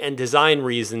engineering and design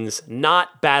reasons,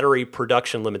 not battery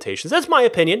production limitations. That's my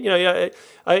opinion.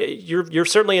 You're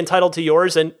certainly entitled to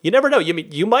yours, and you never know.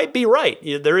 You might be right.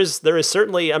 There is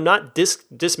certainly. I'm not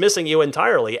dismissing you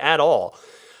entirely at all.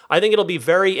 I think it'll be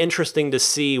very interesting to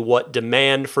see what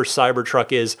demand for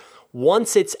Cybertruck is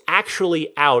once it's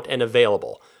actually out and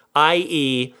available,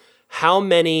 i.e., how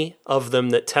many of them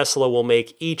that Tesla will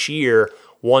make each year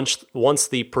once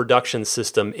the production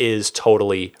system is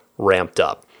totally ramped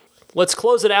up. Let's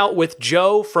close it out with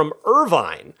Joe from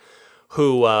Irvine,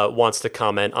 who wants to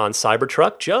comment on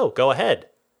Cybertruck. Joe, go ahead.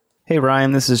 Hey,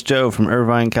 Ryan, this is Joe from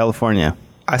Irvine, California.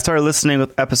 I started listening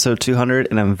with episode 200,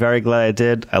 and I'm very glad I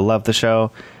did. I love the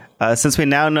show. Since we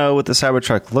now know what the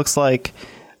Cybertruck looks like,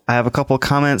 I have a couple of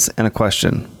comments and a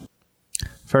question.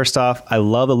 First off, I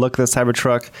love the look of the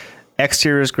Cybertruck.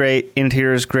 Exterior is great.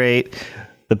 Interior is great.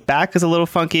 The back is a little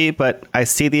funky, but I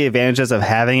see the advantages of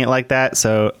having it like that,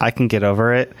 so I can get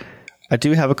over it. I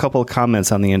do have a couple of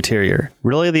comments on the interior.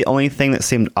 Really, the only thing that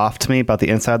seemed off to me about the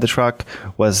inside of the truck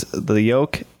was the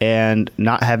yoke and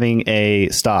not having a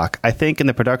stock. I think in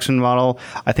the production model,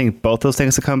 I think both those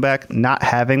things to come back. Not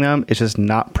having them is just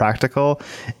not practical.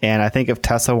 And I think if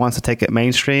Tesla wants to take it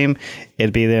mainstream,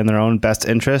 it'd be in their own best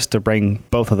interest to bring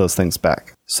both of those things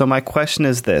back. So my question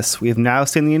is this. We've now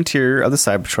seen the interior of the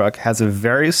Cybertruck has a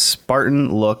very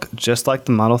Spartan look, just like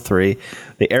the Model 3.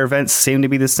 The air vents seem to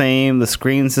be the same. The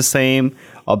screen's the same,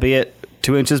 albeit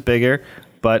 2 inches bigger,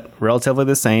 but relatively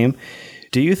the same.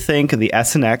 Do you think the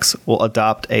S and X will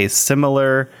adopt a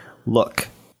similar look?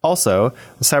 Also,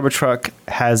 the Cybertruck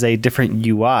has a different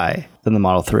UI than the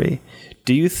Model 3.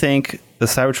 Do you think the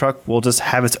Cybertruck will just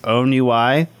have its own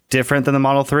UI different than the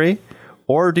Model 3?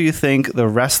 Or do you think the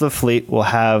rest of the fleet will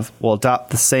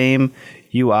adopt the same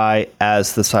UI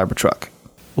as the Cybertruck?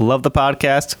 Love the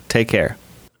podcast. Take care.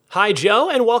 Hi, Joe,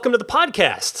 and welcome to the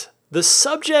podcast. The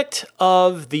subject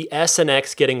of the S and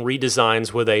X getting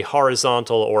redesigns with a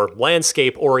horizontal or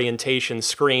landscape orientation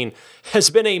screen has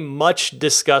been a much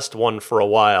discussed one for a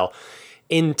while.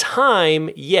 In time,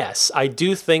 yes, I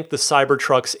do think the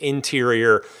Cybertruck's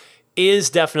interior is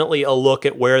definitely a look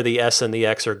at where the S and the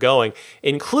X are going,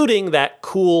 including that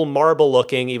cool marble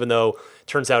looking, even though it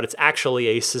turns out it's actually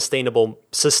a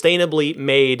sustainably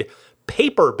made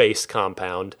paper-based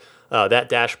compound, that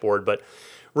dashboard. But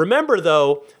remember,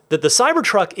 though, that the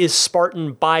Cybertruck is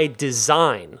Spartan by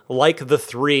design, like the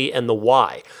 3 and the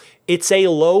Y. It's a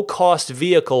low-cost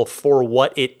vehicle for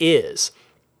what it is.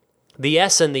 The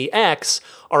S and the X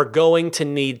are going to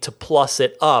need to plus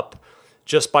it up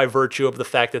just by virtue of the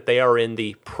fact that they are in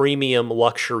the premium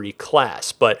luxury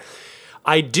class. But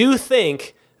I do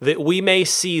think that we may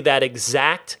see that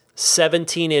exact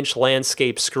 17-inch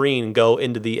landscape screen go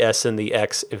into the S and the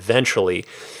X eventually.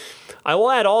 I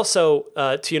will add also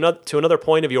to another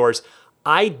point of yours,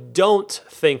 I don't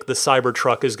think the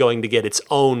Cybertruck is going to get its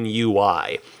own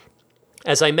UI.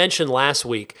 As I mentioned last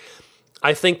week,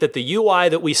 I think that the UI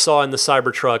that we saw in the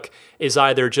Cybertruck is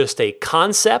either just a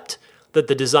concept that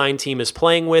the design team is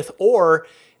playing with, or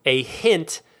a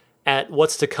hint at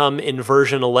what's to come in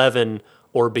version 11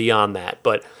 or beyond that.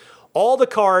 But all the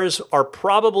cars are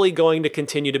probably going to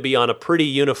continue to be on a pretty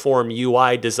uniform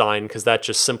UI design because that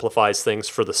just simplifies things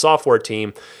for the software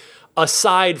team,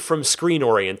 aside from screen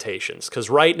orientations. Because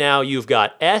right now you've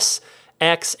got S,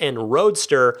 X, and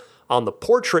Roadster on the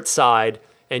portrait side,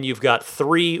 and you've got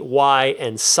 3, Y,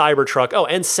 and Cybertruck,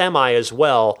 and Semi as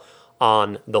well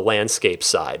on the landscape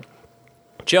side.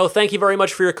 Joe, thank you very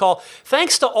much for your call.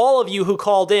 Thanks to all of you who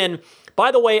called in.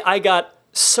 By the way, I got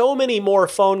so many more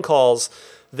phone calls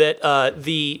that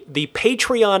the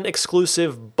Patreon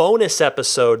exclusive bonus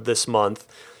episode this month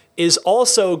is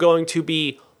also going to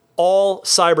be all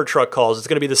Cybertruck calls. It's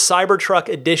going to be the Cybertruck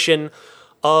edition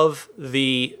of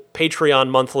the Patreon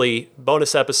monthly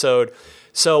bonus episode.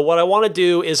 So what I want to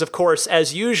do is, of course,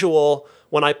 as usual,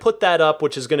 when I put that up,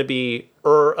 which is going to be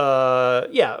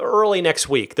early next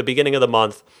week, the beginning of the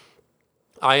month,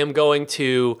 I am going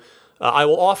to I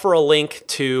will offer a link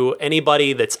to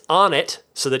anybody that's on it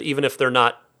so that even if they're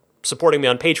not supporting me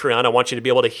on Patreon, I want you to be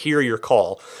able to hear your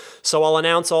call. So I'll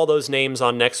announce all those names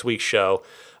on next week's show.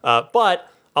 But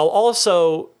I'll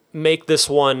also make this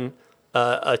one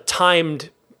a timed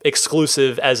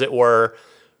exclusive, as it were,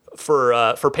 for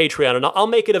Patreon, and I'll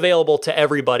make it available to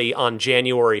everybody on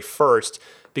January 1st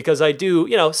because I do,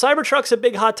 Cybertruck's a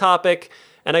big hot topic,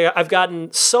 and I've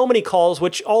gotten so many calls,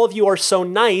 which all of you are so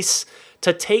nice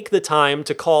to take the time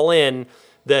to call in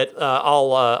that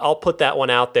I'll put that one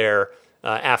out there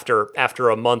after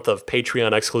a month of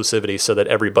Patreon exclusivity so that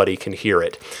everybody can hear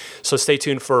it. So stay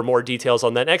tuned for more details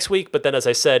on that next week. But then, as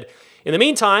I said, in the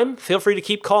meantime, feel free to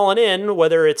keep calling in,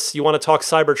 whether it's you want to talk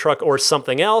Cybertruck or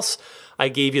something else. I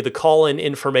gave you the call-in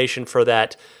information for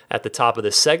that at the top of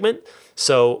this segment.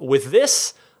 So with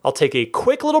this, I'll take a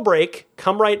quick little break,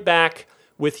 come right back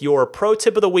with your pro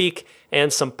tip of the week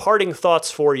and some parting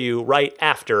thoughts for you right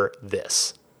after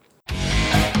this.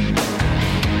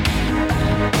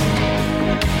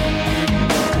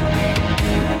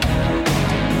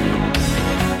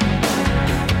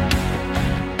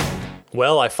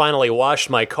 Well, I finally washed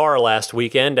my car last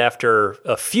weekend after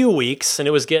a few weeks, and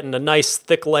it was getting a nice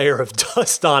thick layer of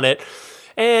dust on it.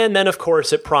 And then, of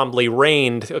course, it promptly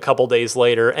rained a couple days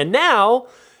later. And now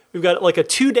we've got like a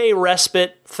 2-day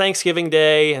respite, Thanksgiving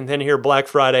Day, and then here Black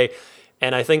Friday.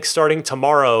 And I think starting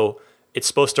tomorrow, it's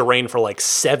supposed to rain for like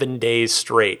 7 days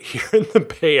straight here in the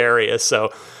Bay Area.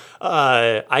 So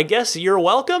I guess you're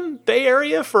welcome, Bay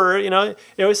Area, for,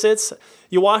 it's...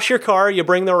 You wash your car, you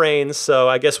bring the rain, so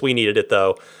I guess we needed it,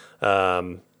 though.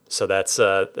 So that's...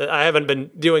 I haven't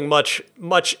been doing much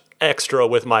extra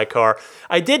with my car.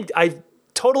 I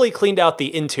totally cleaned out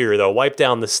the interior, though. Wiped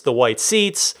down the white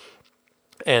seats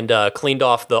and cleaned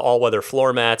off the all-weather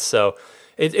floor mats. So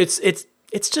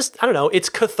it's just, I don't know, it's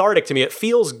cathartic to me. It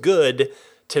feels good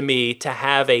to me to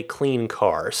have a clean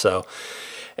car. So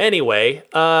anyway,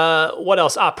 what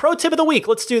else? Pro tip of the week.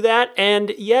 Let's do that.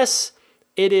 And yes...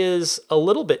 It is a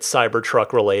little bit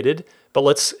Cybertruck related, but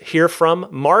let's hear from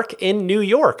Mark in New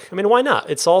York. I mean, why not?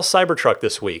 It's all Cybertruck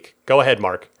this week. Go ahead,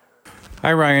 Mark.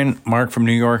 Hi, Ryan. Mark from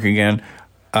New York again.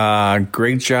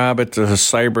 Great job at the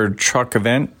Cybertruck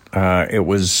event. It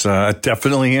was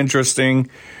definitely interesting.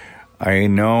 I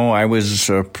know I was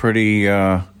pretty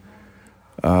upset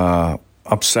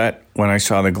when I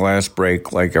saw the glass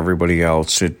break like everybody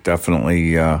else. It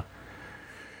definitely...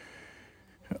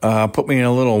 put me in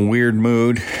a little weird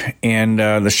mood, and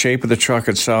the shape of the truck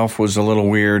itself was a little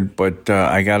weird, but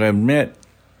I gotta admit,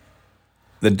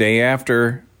 the day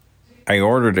after I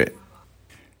ordered it,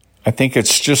 I think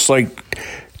it's just like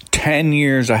 10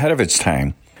 years ahead of its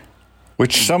time,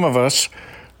 which some of us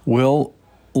will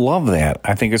love that.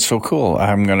 I think it's so cool.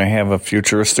 I'm gonna have a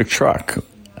futuristic truck,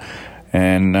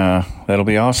 and that'll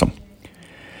be awesome.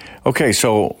 Okay,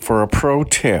 so for a pro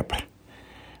tip,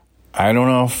 I don't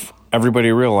know if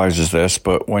everybody realizes this,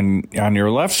 but when on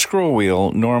your left scroll wheel,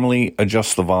 normally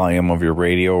adjust the volume of your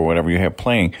radio or whatever you have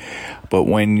playing. But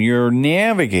when you're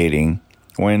navigating,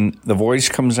 when the voice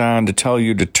comes on to tell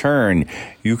you to turn,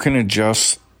 you can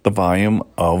adjust the volume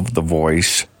of the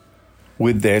voice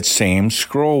with that same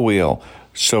scroll wheel.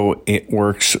 So it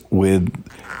works with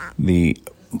the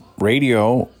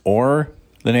radio or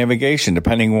the navigation,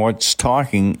 depending on what's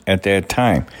talking at that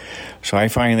time. So I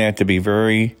find that to be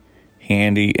very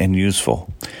handy and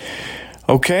useful.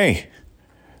 Okay,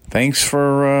 thanks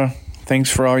for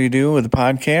all you do with the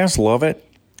podcast. Love it,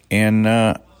 and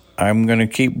I'm going to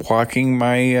keep walking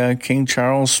my King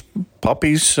Charles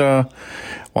puppies while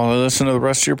I listen to the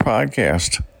rest of your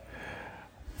podcast.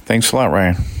 Thanks a lot,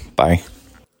 Ryan. Bye.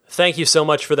 Thank you so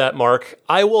much for that, Mark.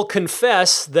 I will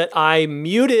confess that I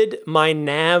muted my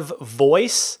nav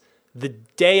voice the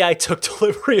day I took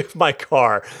delivery of my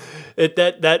car.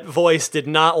 That voice did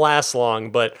not last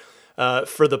long, but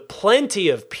for the plenty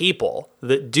of people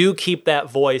that do keep that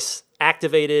voice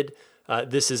activated,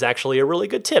 this is actually a really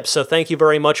good tip. So thank you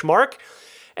very much, Mark.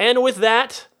 And with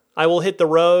that, I will hit the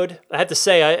road. I have to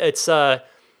say,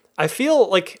 I feel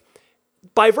like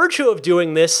by virtue of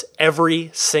doing this every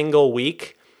single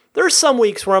week, there's some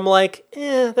weeks where I'm like,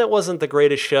 that wasn't the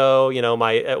greatest show. You know,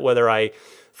 whether I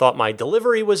thought my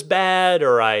delivery was bad,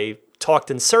 or I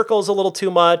talked in circles a little too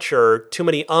much, or too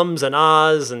many ums and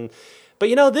ahs. But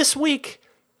you know, this week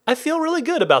I feel really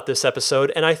good about this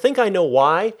episode, and I think I know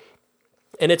why.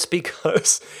 And it's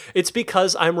because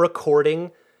I'm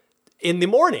recording in the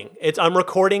morning. I'm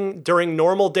recording during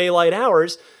normal daylight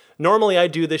hours. Normally I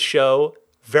do this show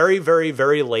very, very,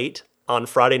 very late on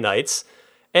Friday nights.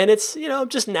 And it's,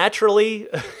 just naturally,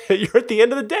 you're at the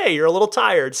end of the day, you're a little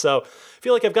tired. So I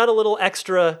feel like I've got a little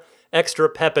extra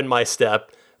pep in my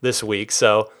step this week.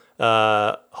 So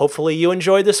hopefully you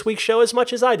enjoyed this week's show as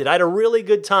much as I did. I had a really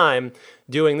good time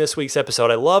doing this week's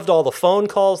episode. I loved all the phone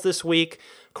calls this week.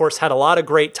 Of course, had a lot of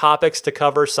great topics to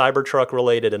cover, Cybertruck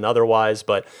related and otherwise.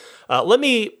 But let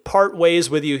me part ways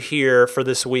with you here for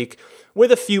this week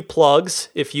with a few plugs,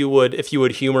 if you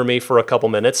would humor me for a couple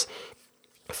minutes.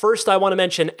 First, I want to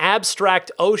mention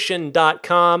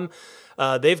abstractocean.com.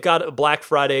 They've got Black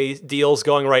Friday deals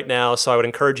going right now, so I would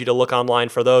encourage you to look online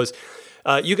for those.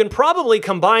 You can probably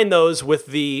combine those with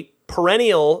the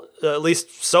perennial, at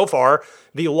least so far,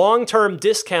 the long-term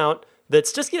discount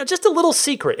that's just a little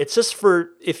secret. It's just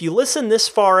for, if you listen this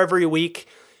far every week,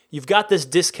 you've got this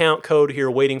discount code here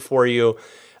waiting for you.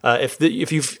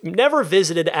 If you've never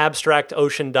visited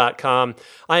abstractocean.com,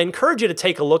 I encourage you to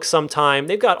take a look sometime.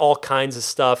 They've got all kinds of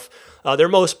stuff. Their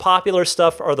most popular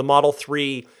stuff are the Model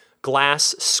 3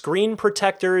 glass screen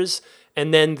protectors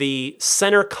and then the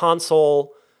center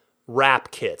console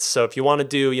wrap kits. So if you want to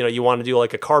do,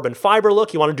 like a carbon fiber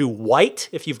look, you want to do white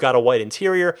if you've got a white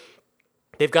interior.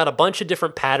 They've got a bunch of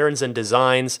different patterns and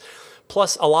designs,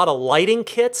 plus a lot of lighting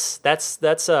kits. That's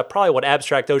probably what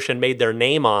Abstract Ocean made their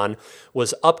name on,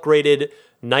 was upgraded,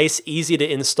 nice, easy to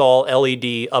install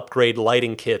LED upgrade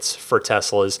lighting kits for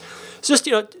Teslas. So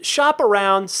just, shop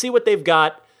around, see what they've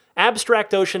got.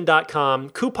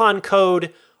 abstractocean.com, coupon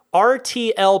code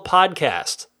RTL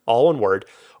Podcast, all one word,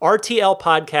 RTL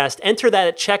Podcast. Enter that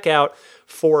at checkout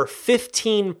for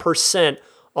 15%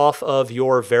 off of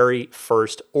your very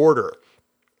first order.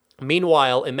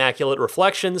 Meanwhile, Immaculate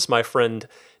Reflections, my friend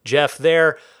Jeff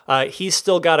there, he's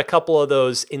still got a couple of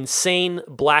those insane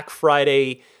Black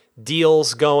Friday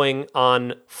deals going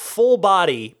on full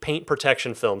body paint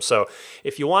protection film. So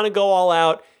if you want to go all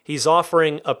out, he's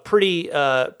offering a pretty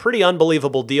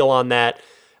unbelievable deal on that.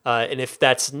 And if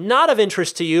that's not of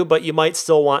interest to you, but you might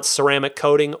still want ceramic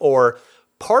coating or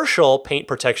partial paint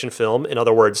protection film, in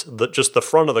other words, just the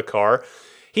front of the car,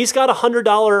 he's got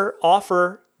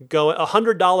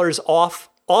 $100 off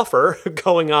offer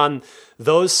going on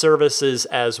those services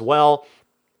as well.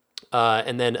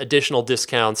 And then additional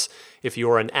discounts if you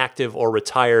are an active or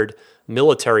retired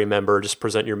military member. Just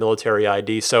present your military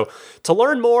ID. So to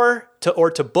learn more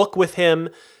or to book with him,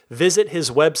 visit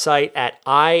his website at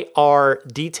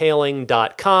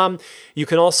irdetailing.com. You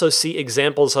can also see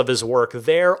examples of his work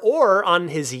there or on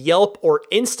his Yelp or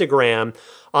Instagram.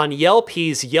 On Yelp,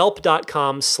 he's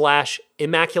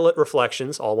yelp.com/Immaculate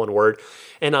Reflections, all one word.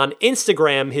 And on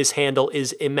Instagram, his handle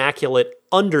is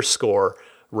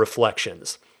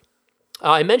Immaculate_Reflections.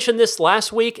 I mentioned this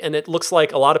last week, and it looks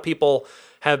like a lot of people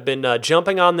have been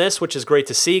jumping on this, which is great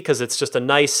to see because it's just a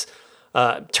nice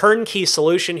turnkey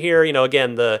solution here.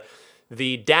 Again, the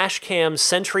dash cam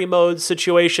Sentry mode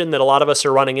situation that a lot of us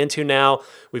are running into now.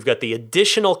 We've got the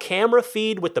additional camera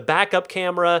feed with the backup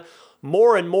camera,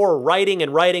 more and more writing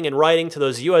to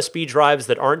those USB drives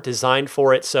that aren't designed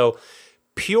for it. So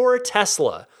Pure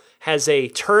Tesla has a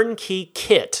turnkey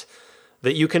kit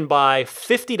that you can buy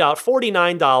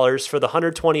 $49 for the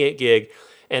 128 gig.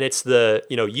 And it's the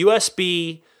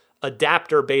USB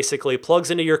adapter basically plugs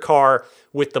into your car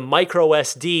with the micro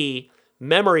SD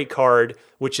memory card,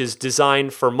 which is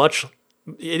designed for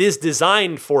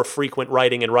frequent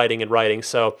writing.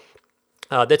 So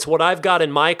that's what I've got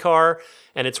in my car,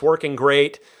 and it's working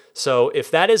great. So if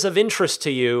that is of interest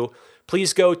to you,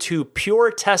 please go to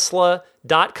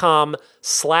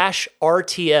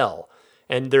puretesla.com/RTL.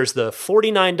 And there's the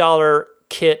 $49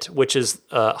 kit, which is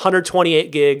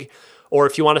 128 gig. Or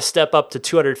if you want to step up to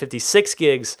 256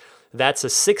 gigs, that's a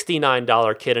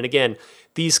 $69 kit. And again,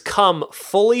 these come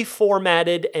fully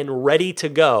formatted and ready to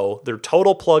go. They're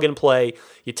total plug and play.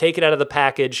 You take it out of the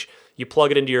package, you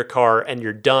plug it into your car, and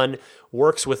you're done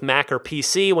works with Mac or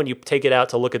PC when you take it out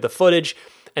to look at the footage,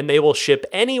 and they will ship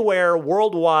anywhere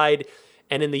worldwide,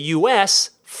 and in the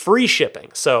US, free shipping.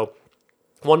 So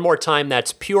one more time,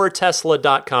 that's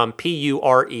puretesla.com,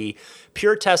 P-U-R-E,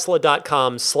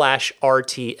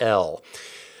 puretesla.com/RTL.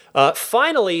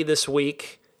 Finally, this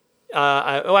week,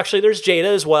 actually, there's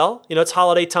Jada as well. It's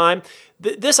holiday time.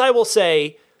 This I will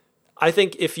say, I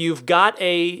think if you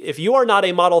are not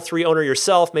a Model 3 owner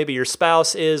yourself, maybe your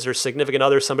spouse is, or significant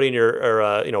other, somebody in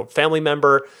your family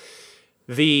member,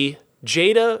 the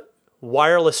Jada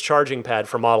wireless charging pad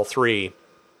for Model 3.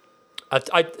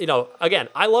 Again,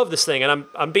 I love this thing, and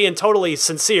I'm being totally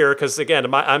sincere because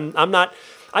again,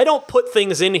 I don't put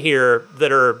things in here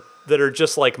that are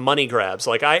just like money grabs.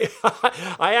 Like I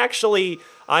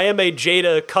am a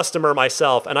Jada customer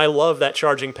myself, and I love that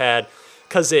charging pad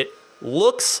because it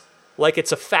looks like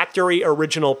it's a factory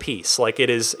original piece. Like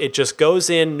it just goes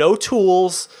in, no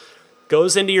tools,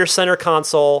 goes into your center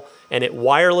console, and it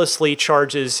wirelessly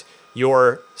charges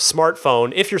your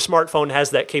smartphone, if your smartphone has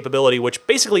that capability, which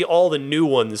basically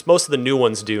most of the new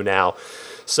ones do now.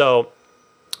 So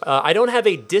I don't have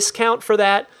a discount for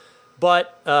that,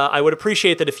 but I would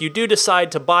appreciate that if you do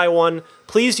decide to buy one,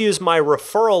 please use my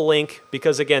referral link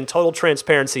because, again, total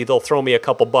transparency, they'll throw me a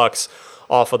couple bucks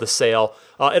off of the sale.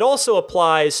 It also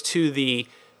applies to the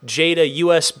Jada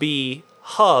USB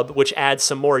hub, which adds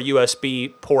some more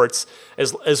USB ports,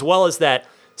 as well as that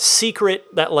secret,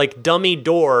 that like dummy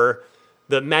door,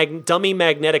 the dummy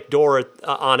magnetic door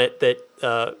on it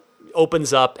that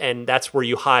opens up, and that's where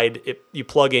you hide it. You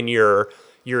plug in your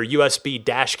USB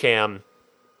dash cam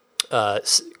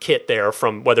kit there,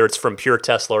 from whether it's from Pure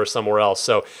Tesla or somewhere else.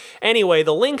 So anyway,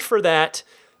 the link for that,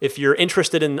 if you're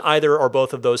interested in either or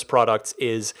both of those products,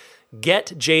 is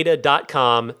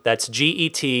getjada.com. That's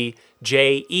GETJEDA.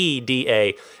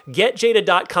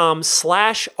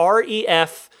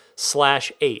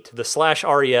 Getjada.com/REF/8. The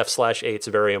 /REF/8 is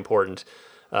very important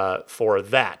for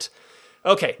that.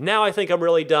 Okay, now I think I'm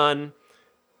really done.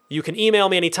 You can email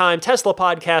me anytime,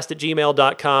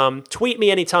 teslapodcast@gmail.com. Tweet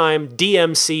me anytime,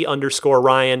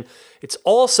 DMC_Ryan. It's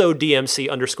also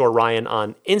DMC_Ryan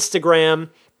on Instagram.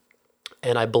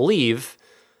 And I believe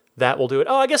that will do it.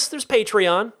 Oh, I guess there's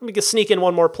Patreon. Let me just sneak in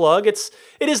one more plug. It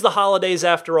is the holidays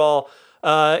after all.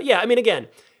 Again,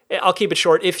 I'll keep it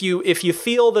short. If you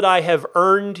feel that I have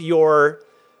earned your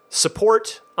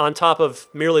support on top of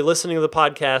merely listening to the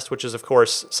podcast, which is, of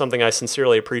course, something I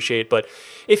sincerely appreciate, but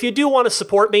if you do want to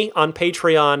support me on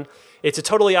Patreon, it's a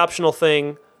totally optional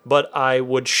thing, but I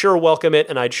would sure welcome it,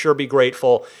 and I'd sure be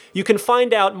grateful. You can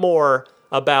find out more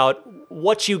about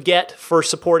what you get for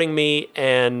supporting me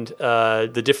and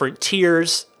the different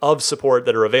tiers of support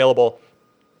that are available.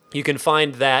 You can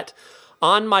find that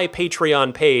on my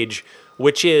Patreon page,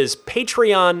 which is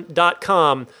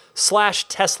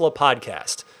patreon.com/Tesla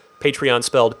podcast. Patreon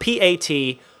spelled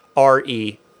Patreon.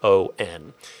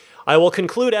 I will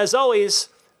conclude, as always,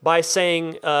 by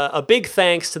saying a big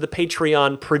thanks to the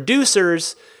Patreon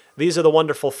producers. These are the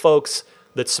wonderful folks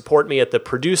that support me at the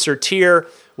producer tier,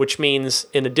 which means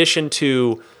in addition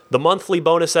to the monthly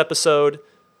bonus episode,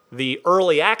 the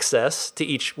early access to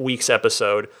each week's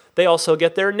episode, they also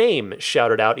get their name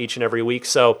shouted out each and every week.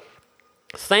 So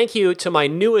thank you to my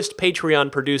newest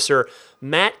Patreon producer,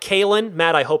 Matt Kalin.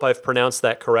 Matt, I hope I've pronounced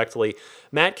that correctly.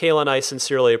 Matt Kalin, I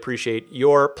sincerely appreciate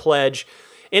your pledge.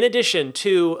 In addition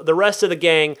to the rest of the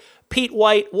gang, Pete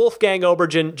White, Wolfgang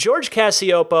Obergen, George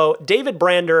Cassiopo, David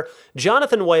Brander,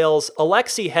 Jonathan Wales,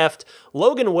 Alexi Heft,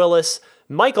 Logan Willis,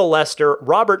 Michael Lester,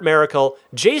 Robert Miracle,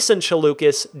 Jason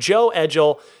Chalukas, Joe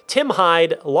Edgel, Tim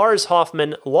Hyde, Lars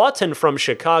Hoffman, Lawton from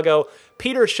Chicago,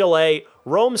 Peter Chalet,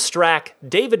 Rome Strack,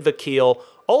 David Vakil,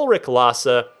 Ulrich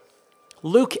Lassa,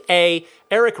 Luke A.,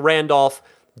 Eric Randolph,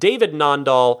 David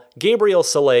Nondahl, Gabriel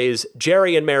Salays,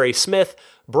 Jerry and Mary Smith,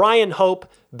 Brian Hope,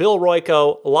 Bill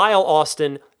Royko, Lyle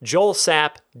Austin, Joel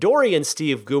Sapp, Dory and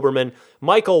Steve Guberman,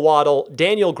 Michael Waddle,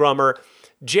 Daniel Grummer,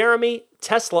 Jeremy,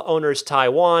 Tesla Owners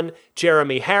Taiwan,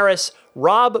 Jeremy Harris,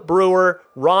 Rob Brewer,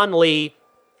 Ron Lee,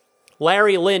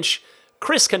 Larry Lynch,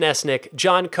 Chris Konesnik,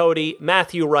 John Cody,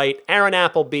 Matthew Wright, Aaron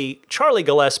Appleby, Charlie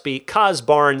Gillespie, Kaz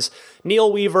Barnes,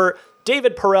 Neil Weaver,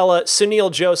 David Perella,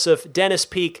 Sunil Joseph, Dennis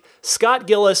Peak, Scott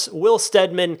Gillis, Will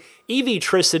Stedman, Evie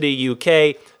Tricity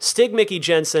UK, Stig Mickey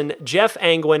Jensen, Jeff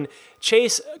Angwin,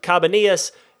 Chase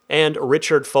Cabanillas, and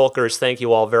Richard Folkers. Thank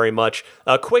you all very much.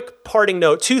 A quick parting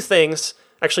note, three things.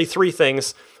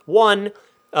 One,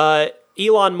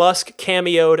 Elon Musk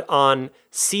cameoed on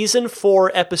Season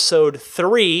 4, Episode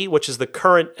 3, which is the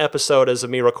current episode as of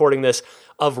me recording this,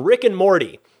 of Rick and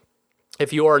Morty.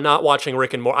 If you are not watching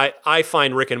Rick and Morty, I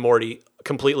find Rick and Morty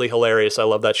completely hilarious. I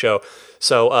love that show.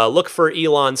 So look for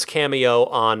Elon's cameo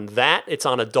on that. It's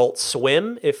on Adult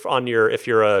Swim. If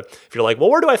you're like, well,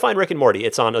 where do I find Rick and Morty?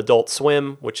 It's on Adult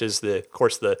Swim, which is of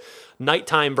course the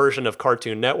nighttime version of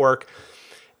Cartoon Network.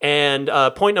 And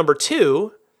point number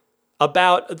 2,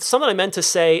 about something I meant to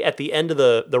say at the end of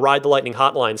the Ride the Lightning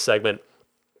hotline segment,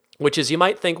 which is, you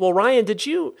might think, well, Ryan, did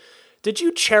you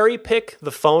cherry pick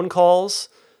the phone calls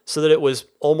so that it was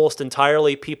almost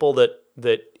entirely people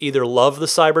that either love the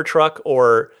Cybertruck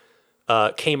or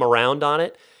came around on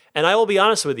it? And I will be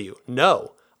honest with you,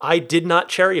 no, I did not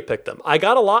cherry pick them. I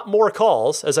got a lot more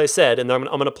calls, as I said, and I'm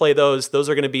going to play those. Those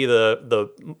are going to be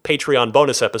the Patreon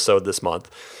bonus episode this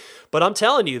month. But I'm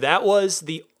telling you, that was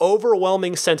the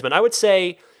overwhelming sentiment. I would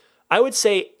say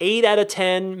 8 out of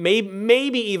 10,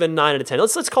 maybe even 9 out of 10.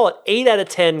 Let's call it 8 out of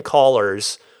 10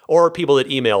 callers or people that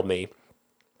emailed me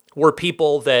were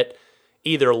people that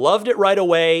either loved it right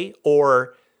away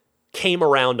or came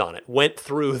around on it, went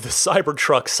through the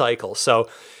Cybertruck cycle. So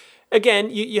again,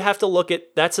 you have to look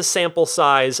at, that's a sample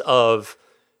size of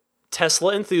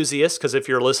Tesla enthusiasts, because if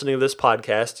you're listening to this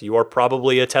podcast, you are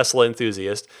probably a Tesla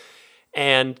enthusiast,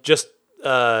 and just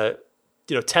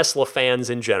Tesla fans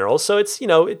in general. So it's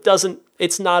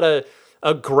it's not a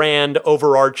grand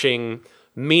overarching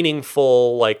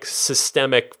meaningful like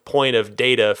systemic point of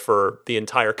data for the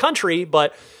entire country,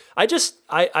 but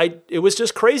it was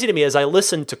just crazy to me as I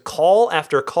listened to call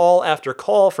after call after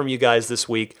call from you guys this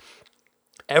week.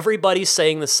 Everybody's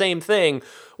saying the same thing,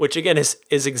 which again is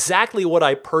exactly what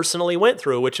I personally went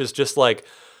through, which is just like,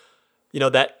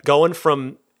 that going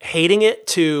from hating it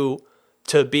to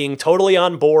being totally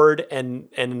on board and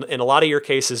in a lot of your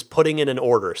cases putting in an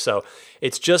order. So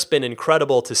it's just been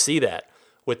incredible to see that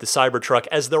with the Cybertruck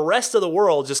as the rest of the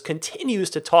world just continues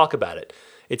to talk about it.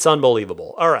 It's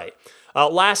unbelievable. All right.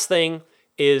 Last thing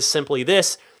is simply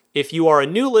this. If you are a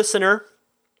new listener,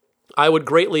 I would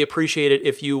greatly appreciate it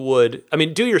if you would,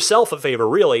 do yourself a favor,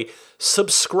 really,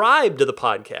 subscribe to the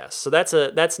podcast. So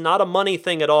that's not a money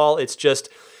thing at all. It's just,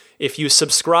 if you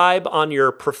subscribe on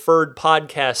your preferred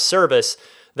podcast service,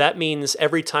 that means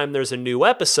every time there's a new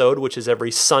episode, which is every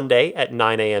Sunday at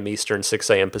 9 a.m. Eastern, 6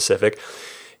 a.m. Pacific,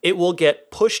 it will get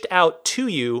pushed out to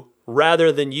you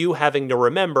rather than you having to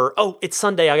remember, oh, it's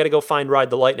Sunday, I got to go find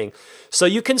Ride the Lightning. So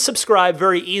you can subscribe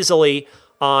very easily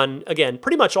on, again,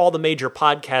 pretty much all the major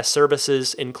podcast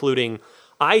services, including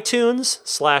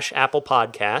iTunes/Apple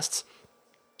Podcasts,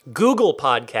 Google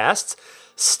Podcasts,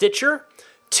 Stitcher,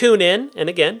 TuneIn, and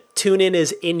again, TuneIn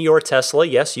is in your Tesla.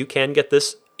 Yes, you can get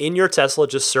this in your Tesla.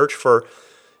 Just search for,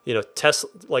 Tesla,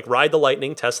 like Ride the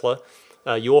Lightning Tesla.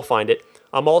 You will find it.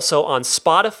 I'm also on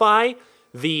Spotify.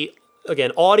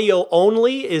 Again, audio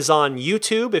only is on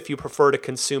YouTube. If you prefer to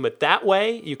consume it that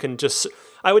way, you can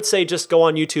I would say just go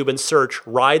on YouTube and search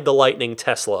Ride the Lightning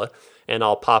Tesla, and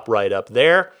I'll pop right up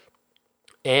there.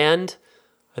 And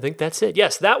I think that's it.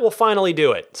 Yes, that will finally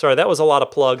do it. Sorry, that was a lot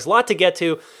of plugs, a lot to get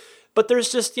to. But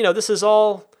there's just, this is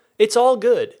it's all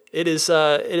good. It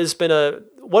has been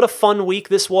what a fun week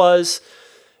this was.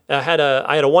 I had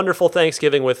a wonderful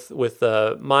Thanksgiving with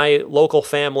my local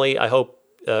family. I hope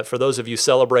for those of you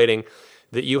celebrating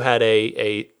that you had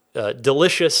a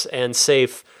delicious and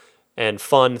safe and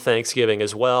fun Thanksgiving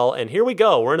as well. And here we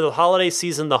go. We're into the holiday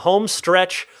season, the home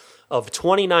stretch of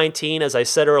 2019. As I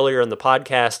said earlier in the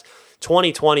podcast,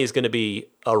 2020 is going to be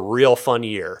a real fun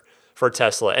year for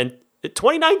Tesla. And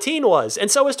 2019 was, and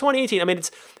so was 2018.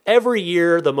 It's every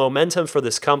year the momentum for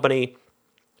this company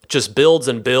just builds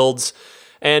and builds.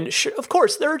 And of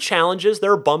course, there are challenges,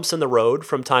 there are bumps in the road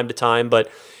from time to time, but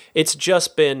it's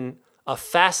just been a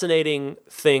fascinating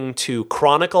thing to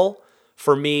chronicle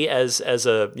for me as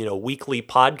a weekly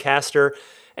podcaster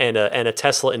and a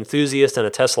Tesla enthusiast and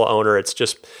a Tesla owner.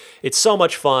 It's so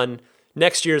much fun.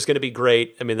 Next year is going to be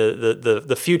great.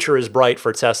 The future is bright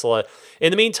for Tesla. In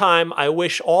the meantime, I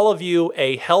wish all of you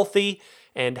a healthy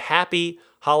and happy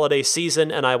holiday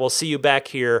season, and I will see you back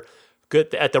here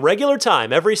at the regular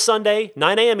time every Sunday,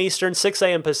 9 a.m. Eastern, 6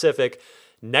 a.m. Pacific,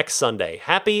 next Sunday.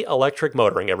 Happy electric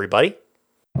motoring, everybody.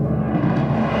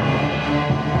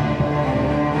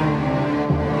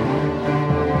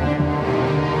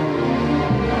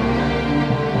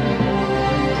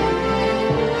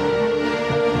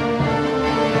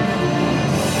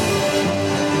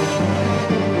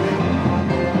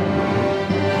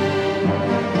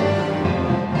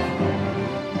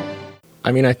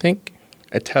 I think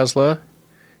a Tesla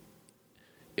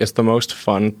is the most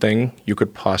fun thing you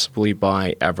could possibly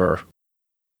buy ever.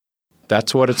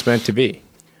 That's what it's meant to be.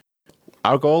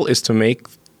 Our goal is to make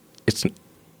it's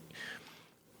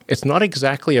not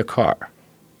exactly a car.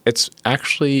 It's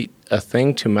actually a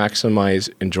thing to maximize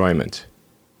enjoyment.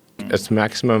 It's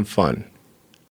maximum fun.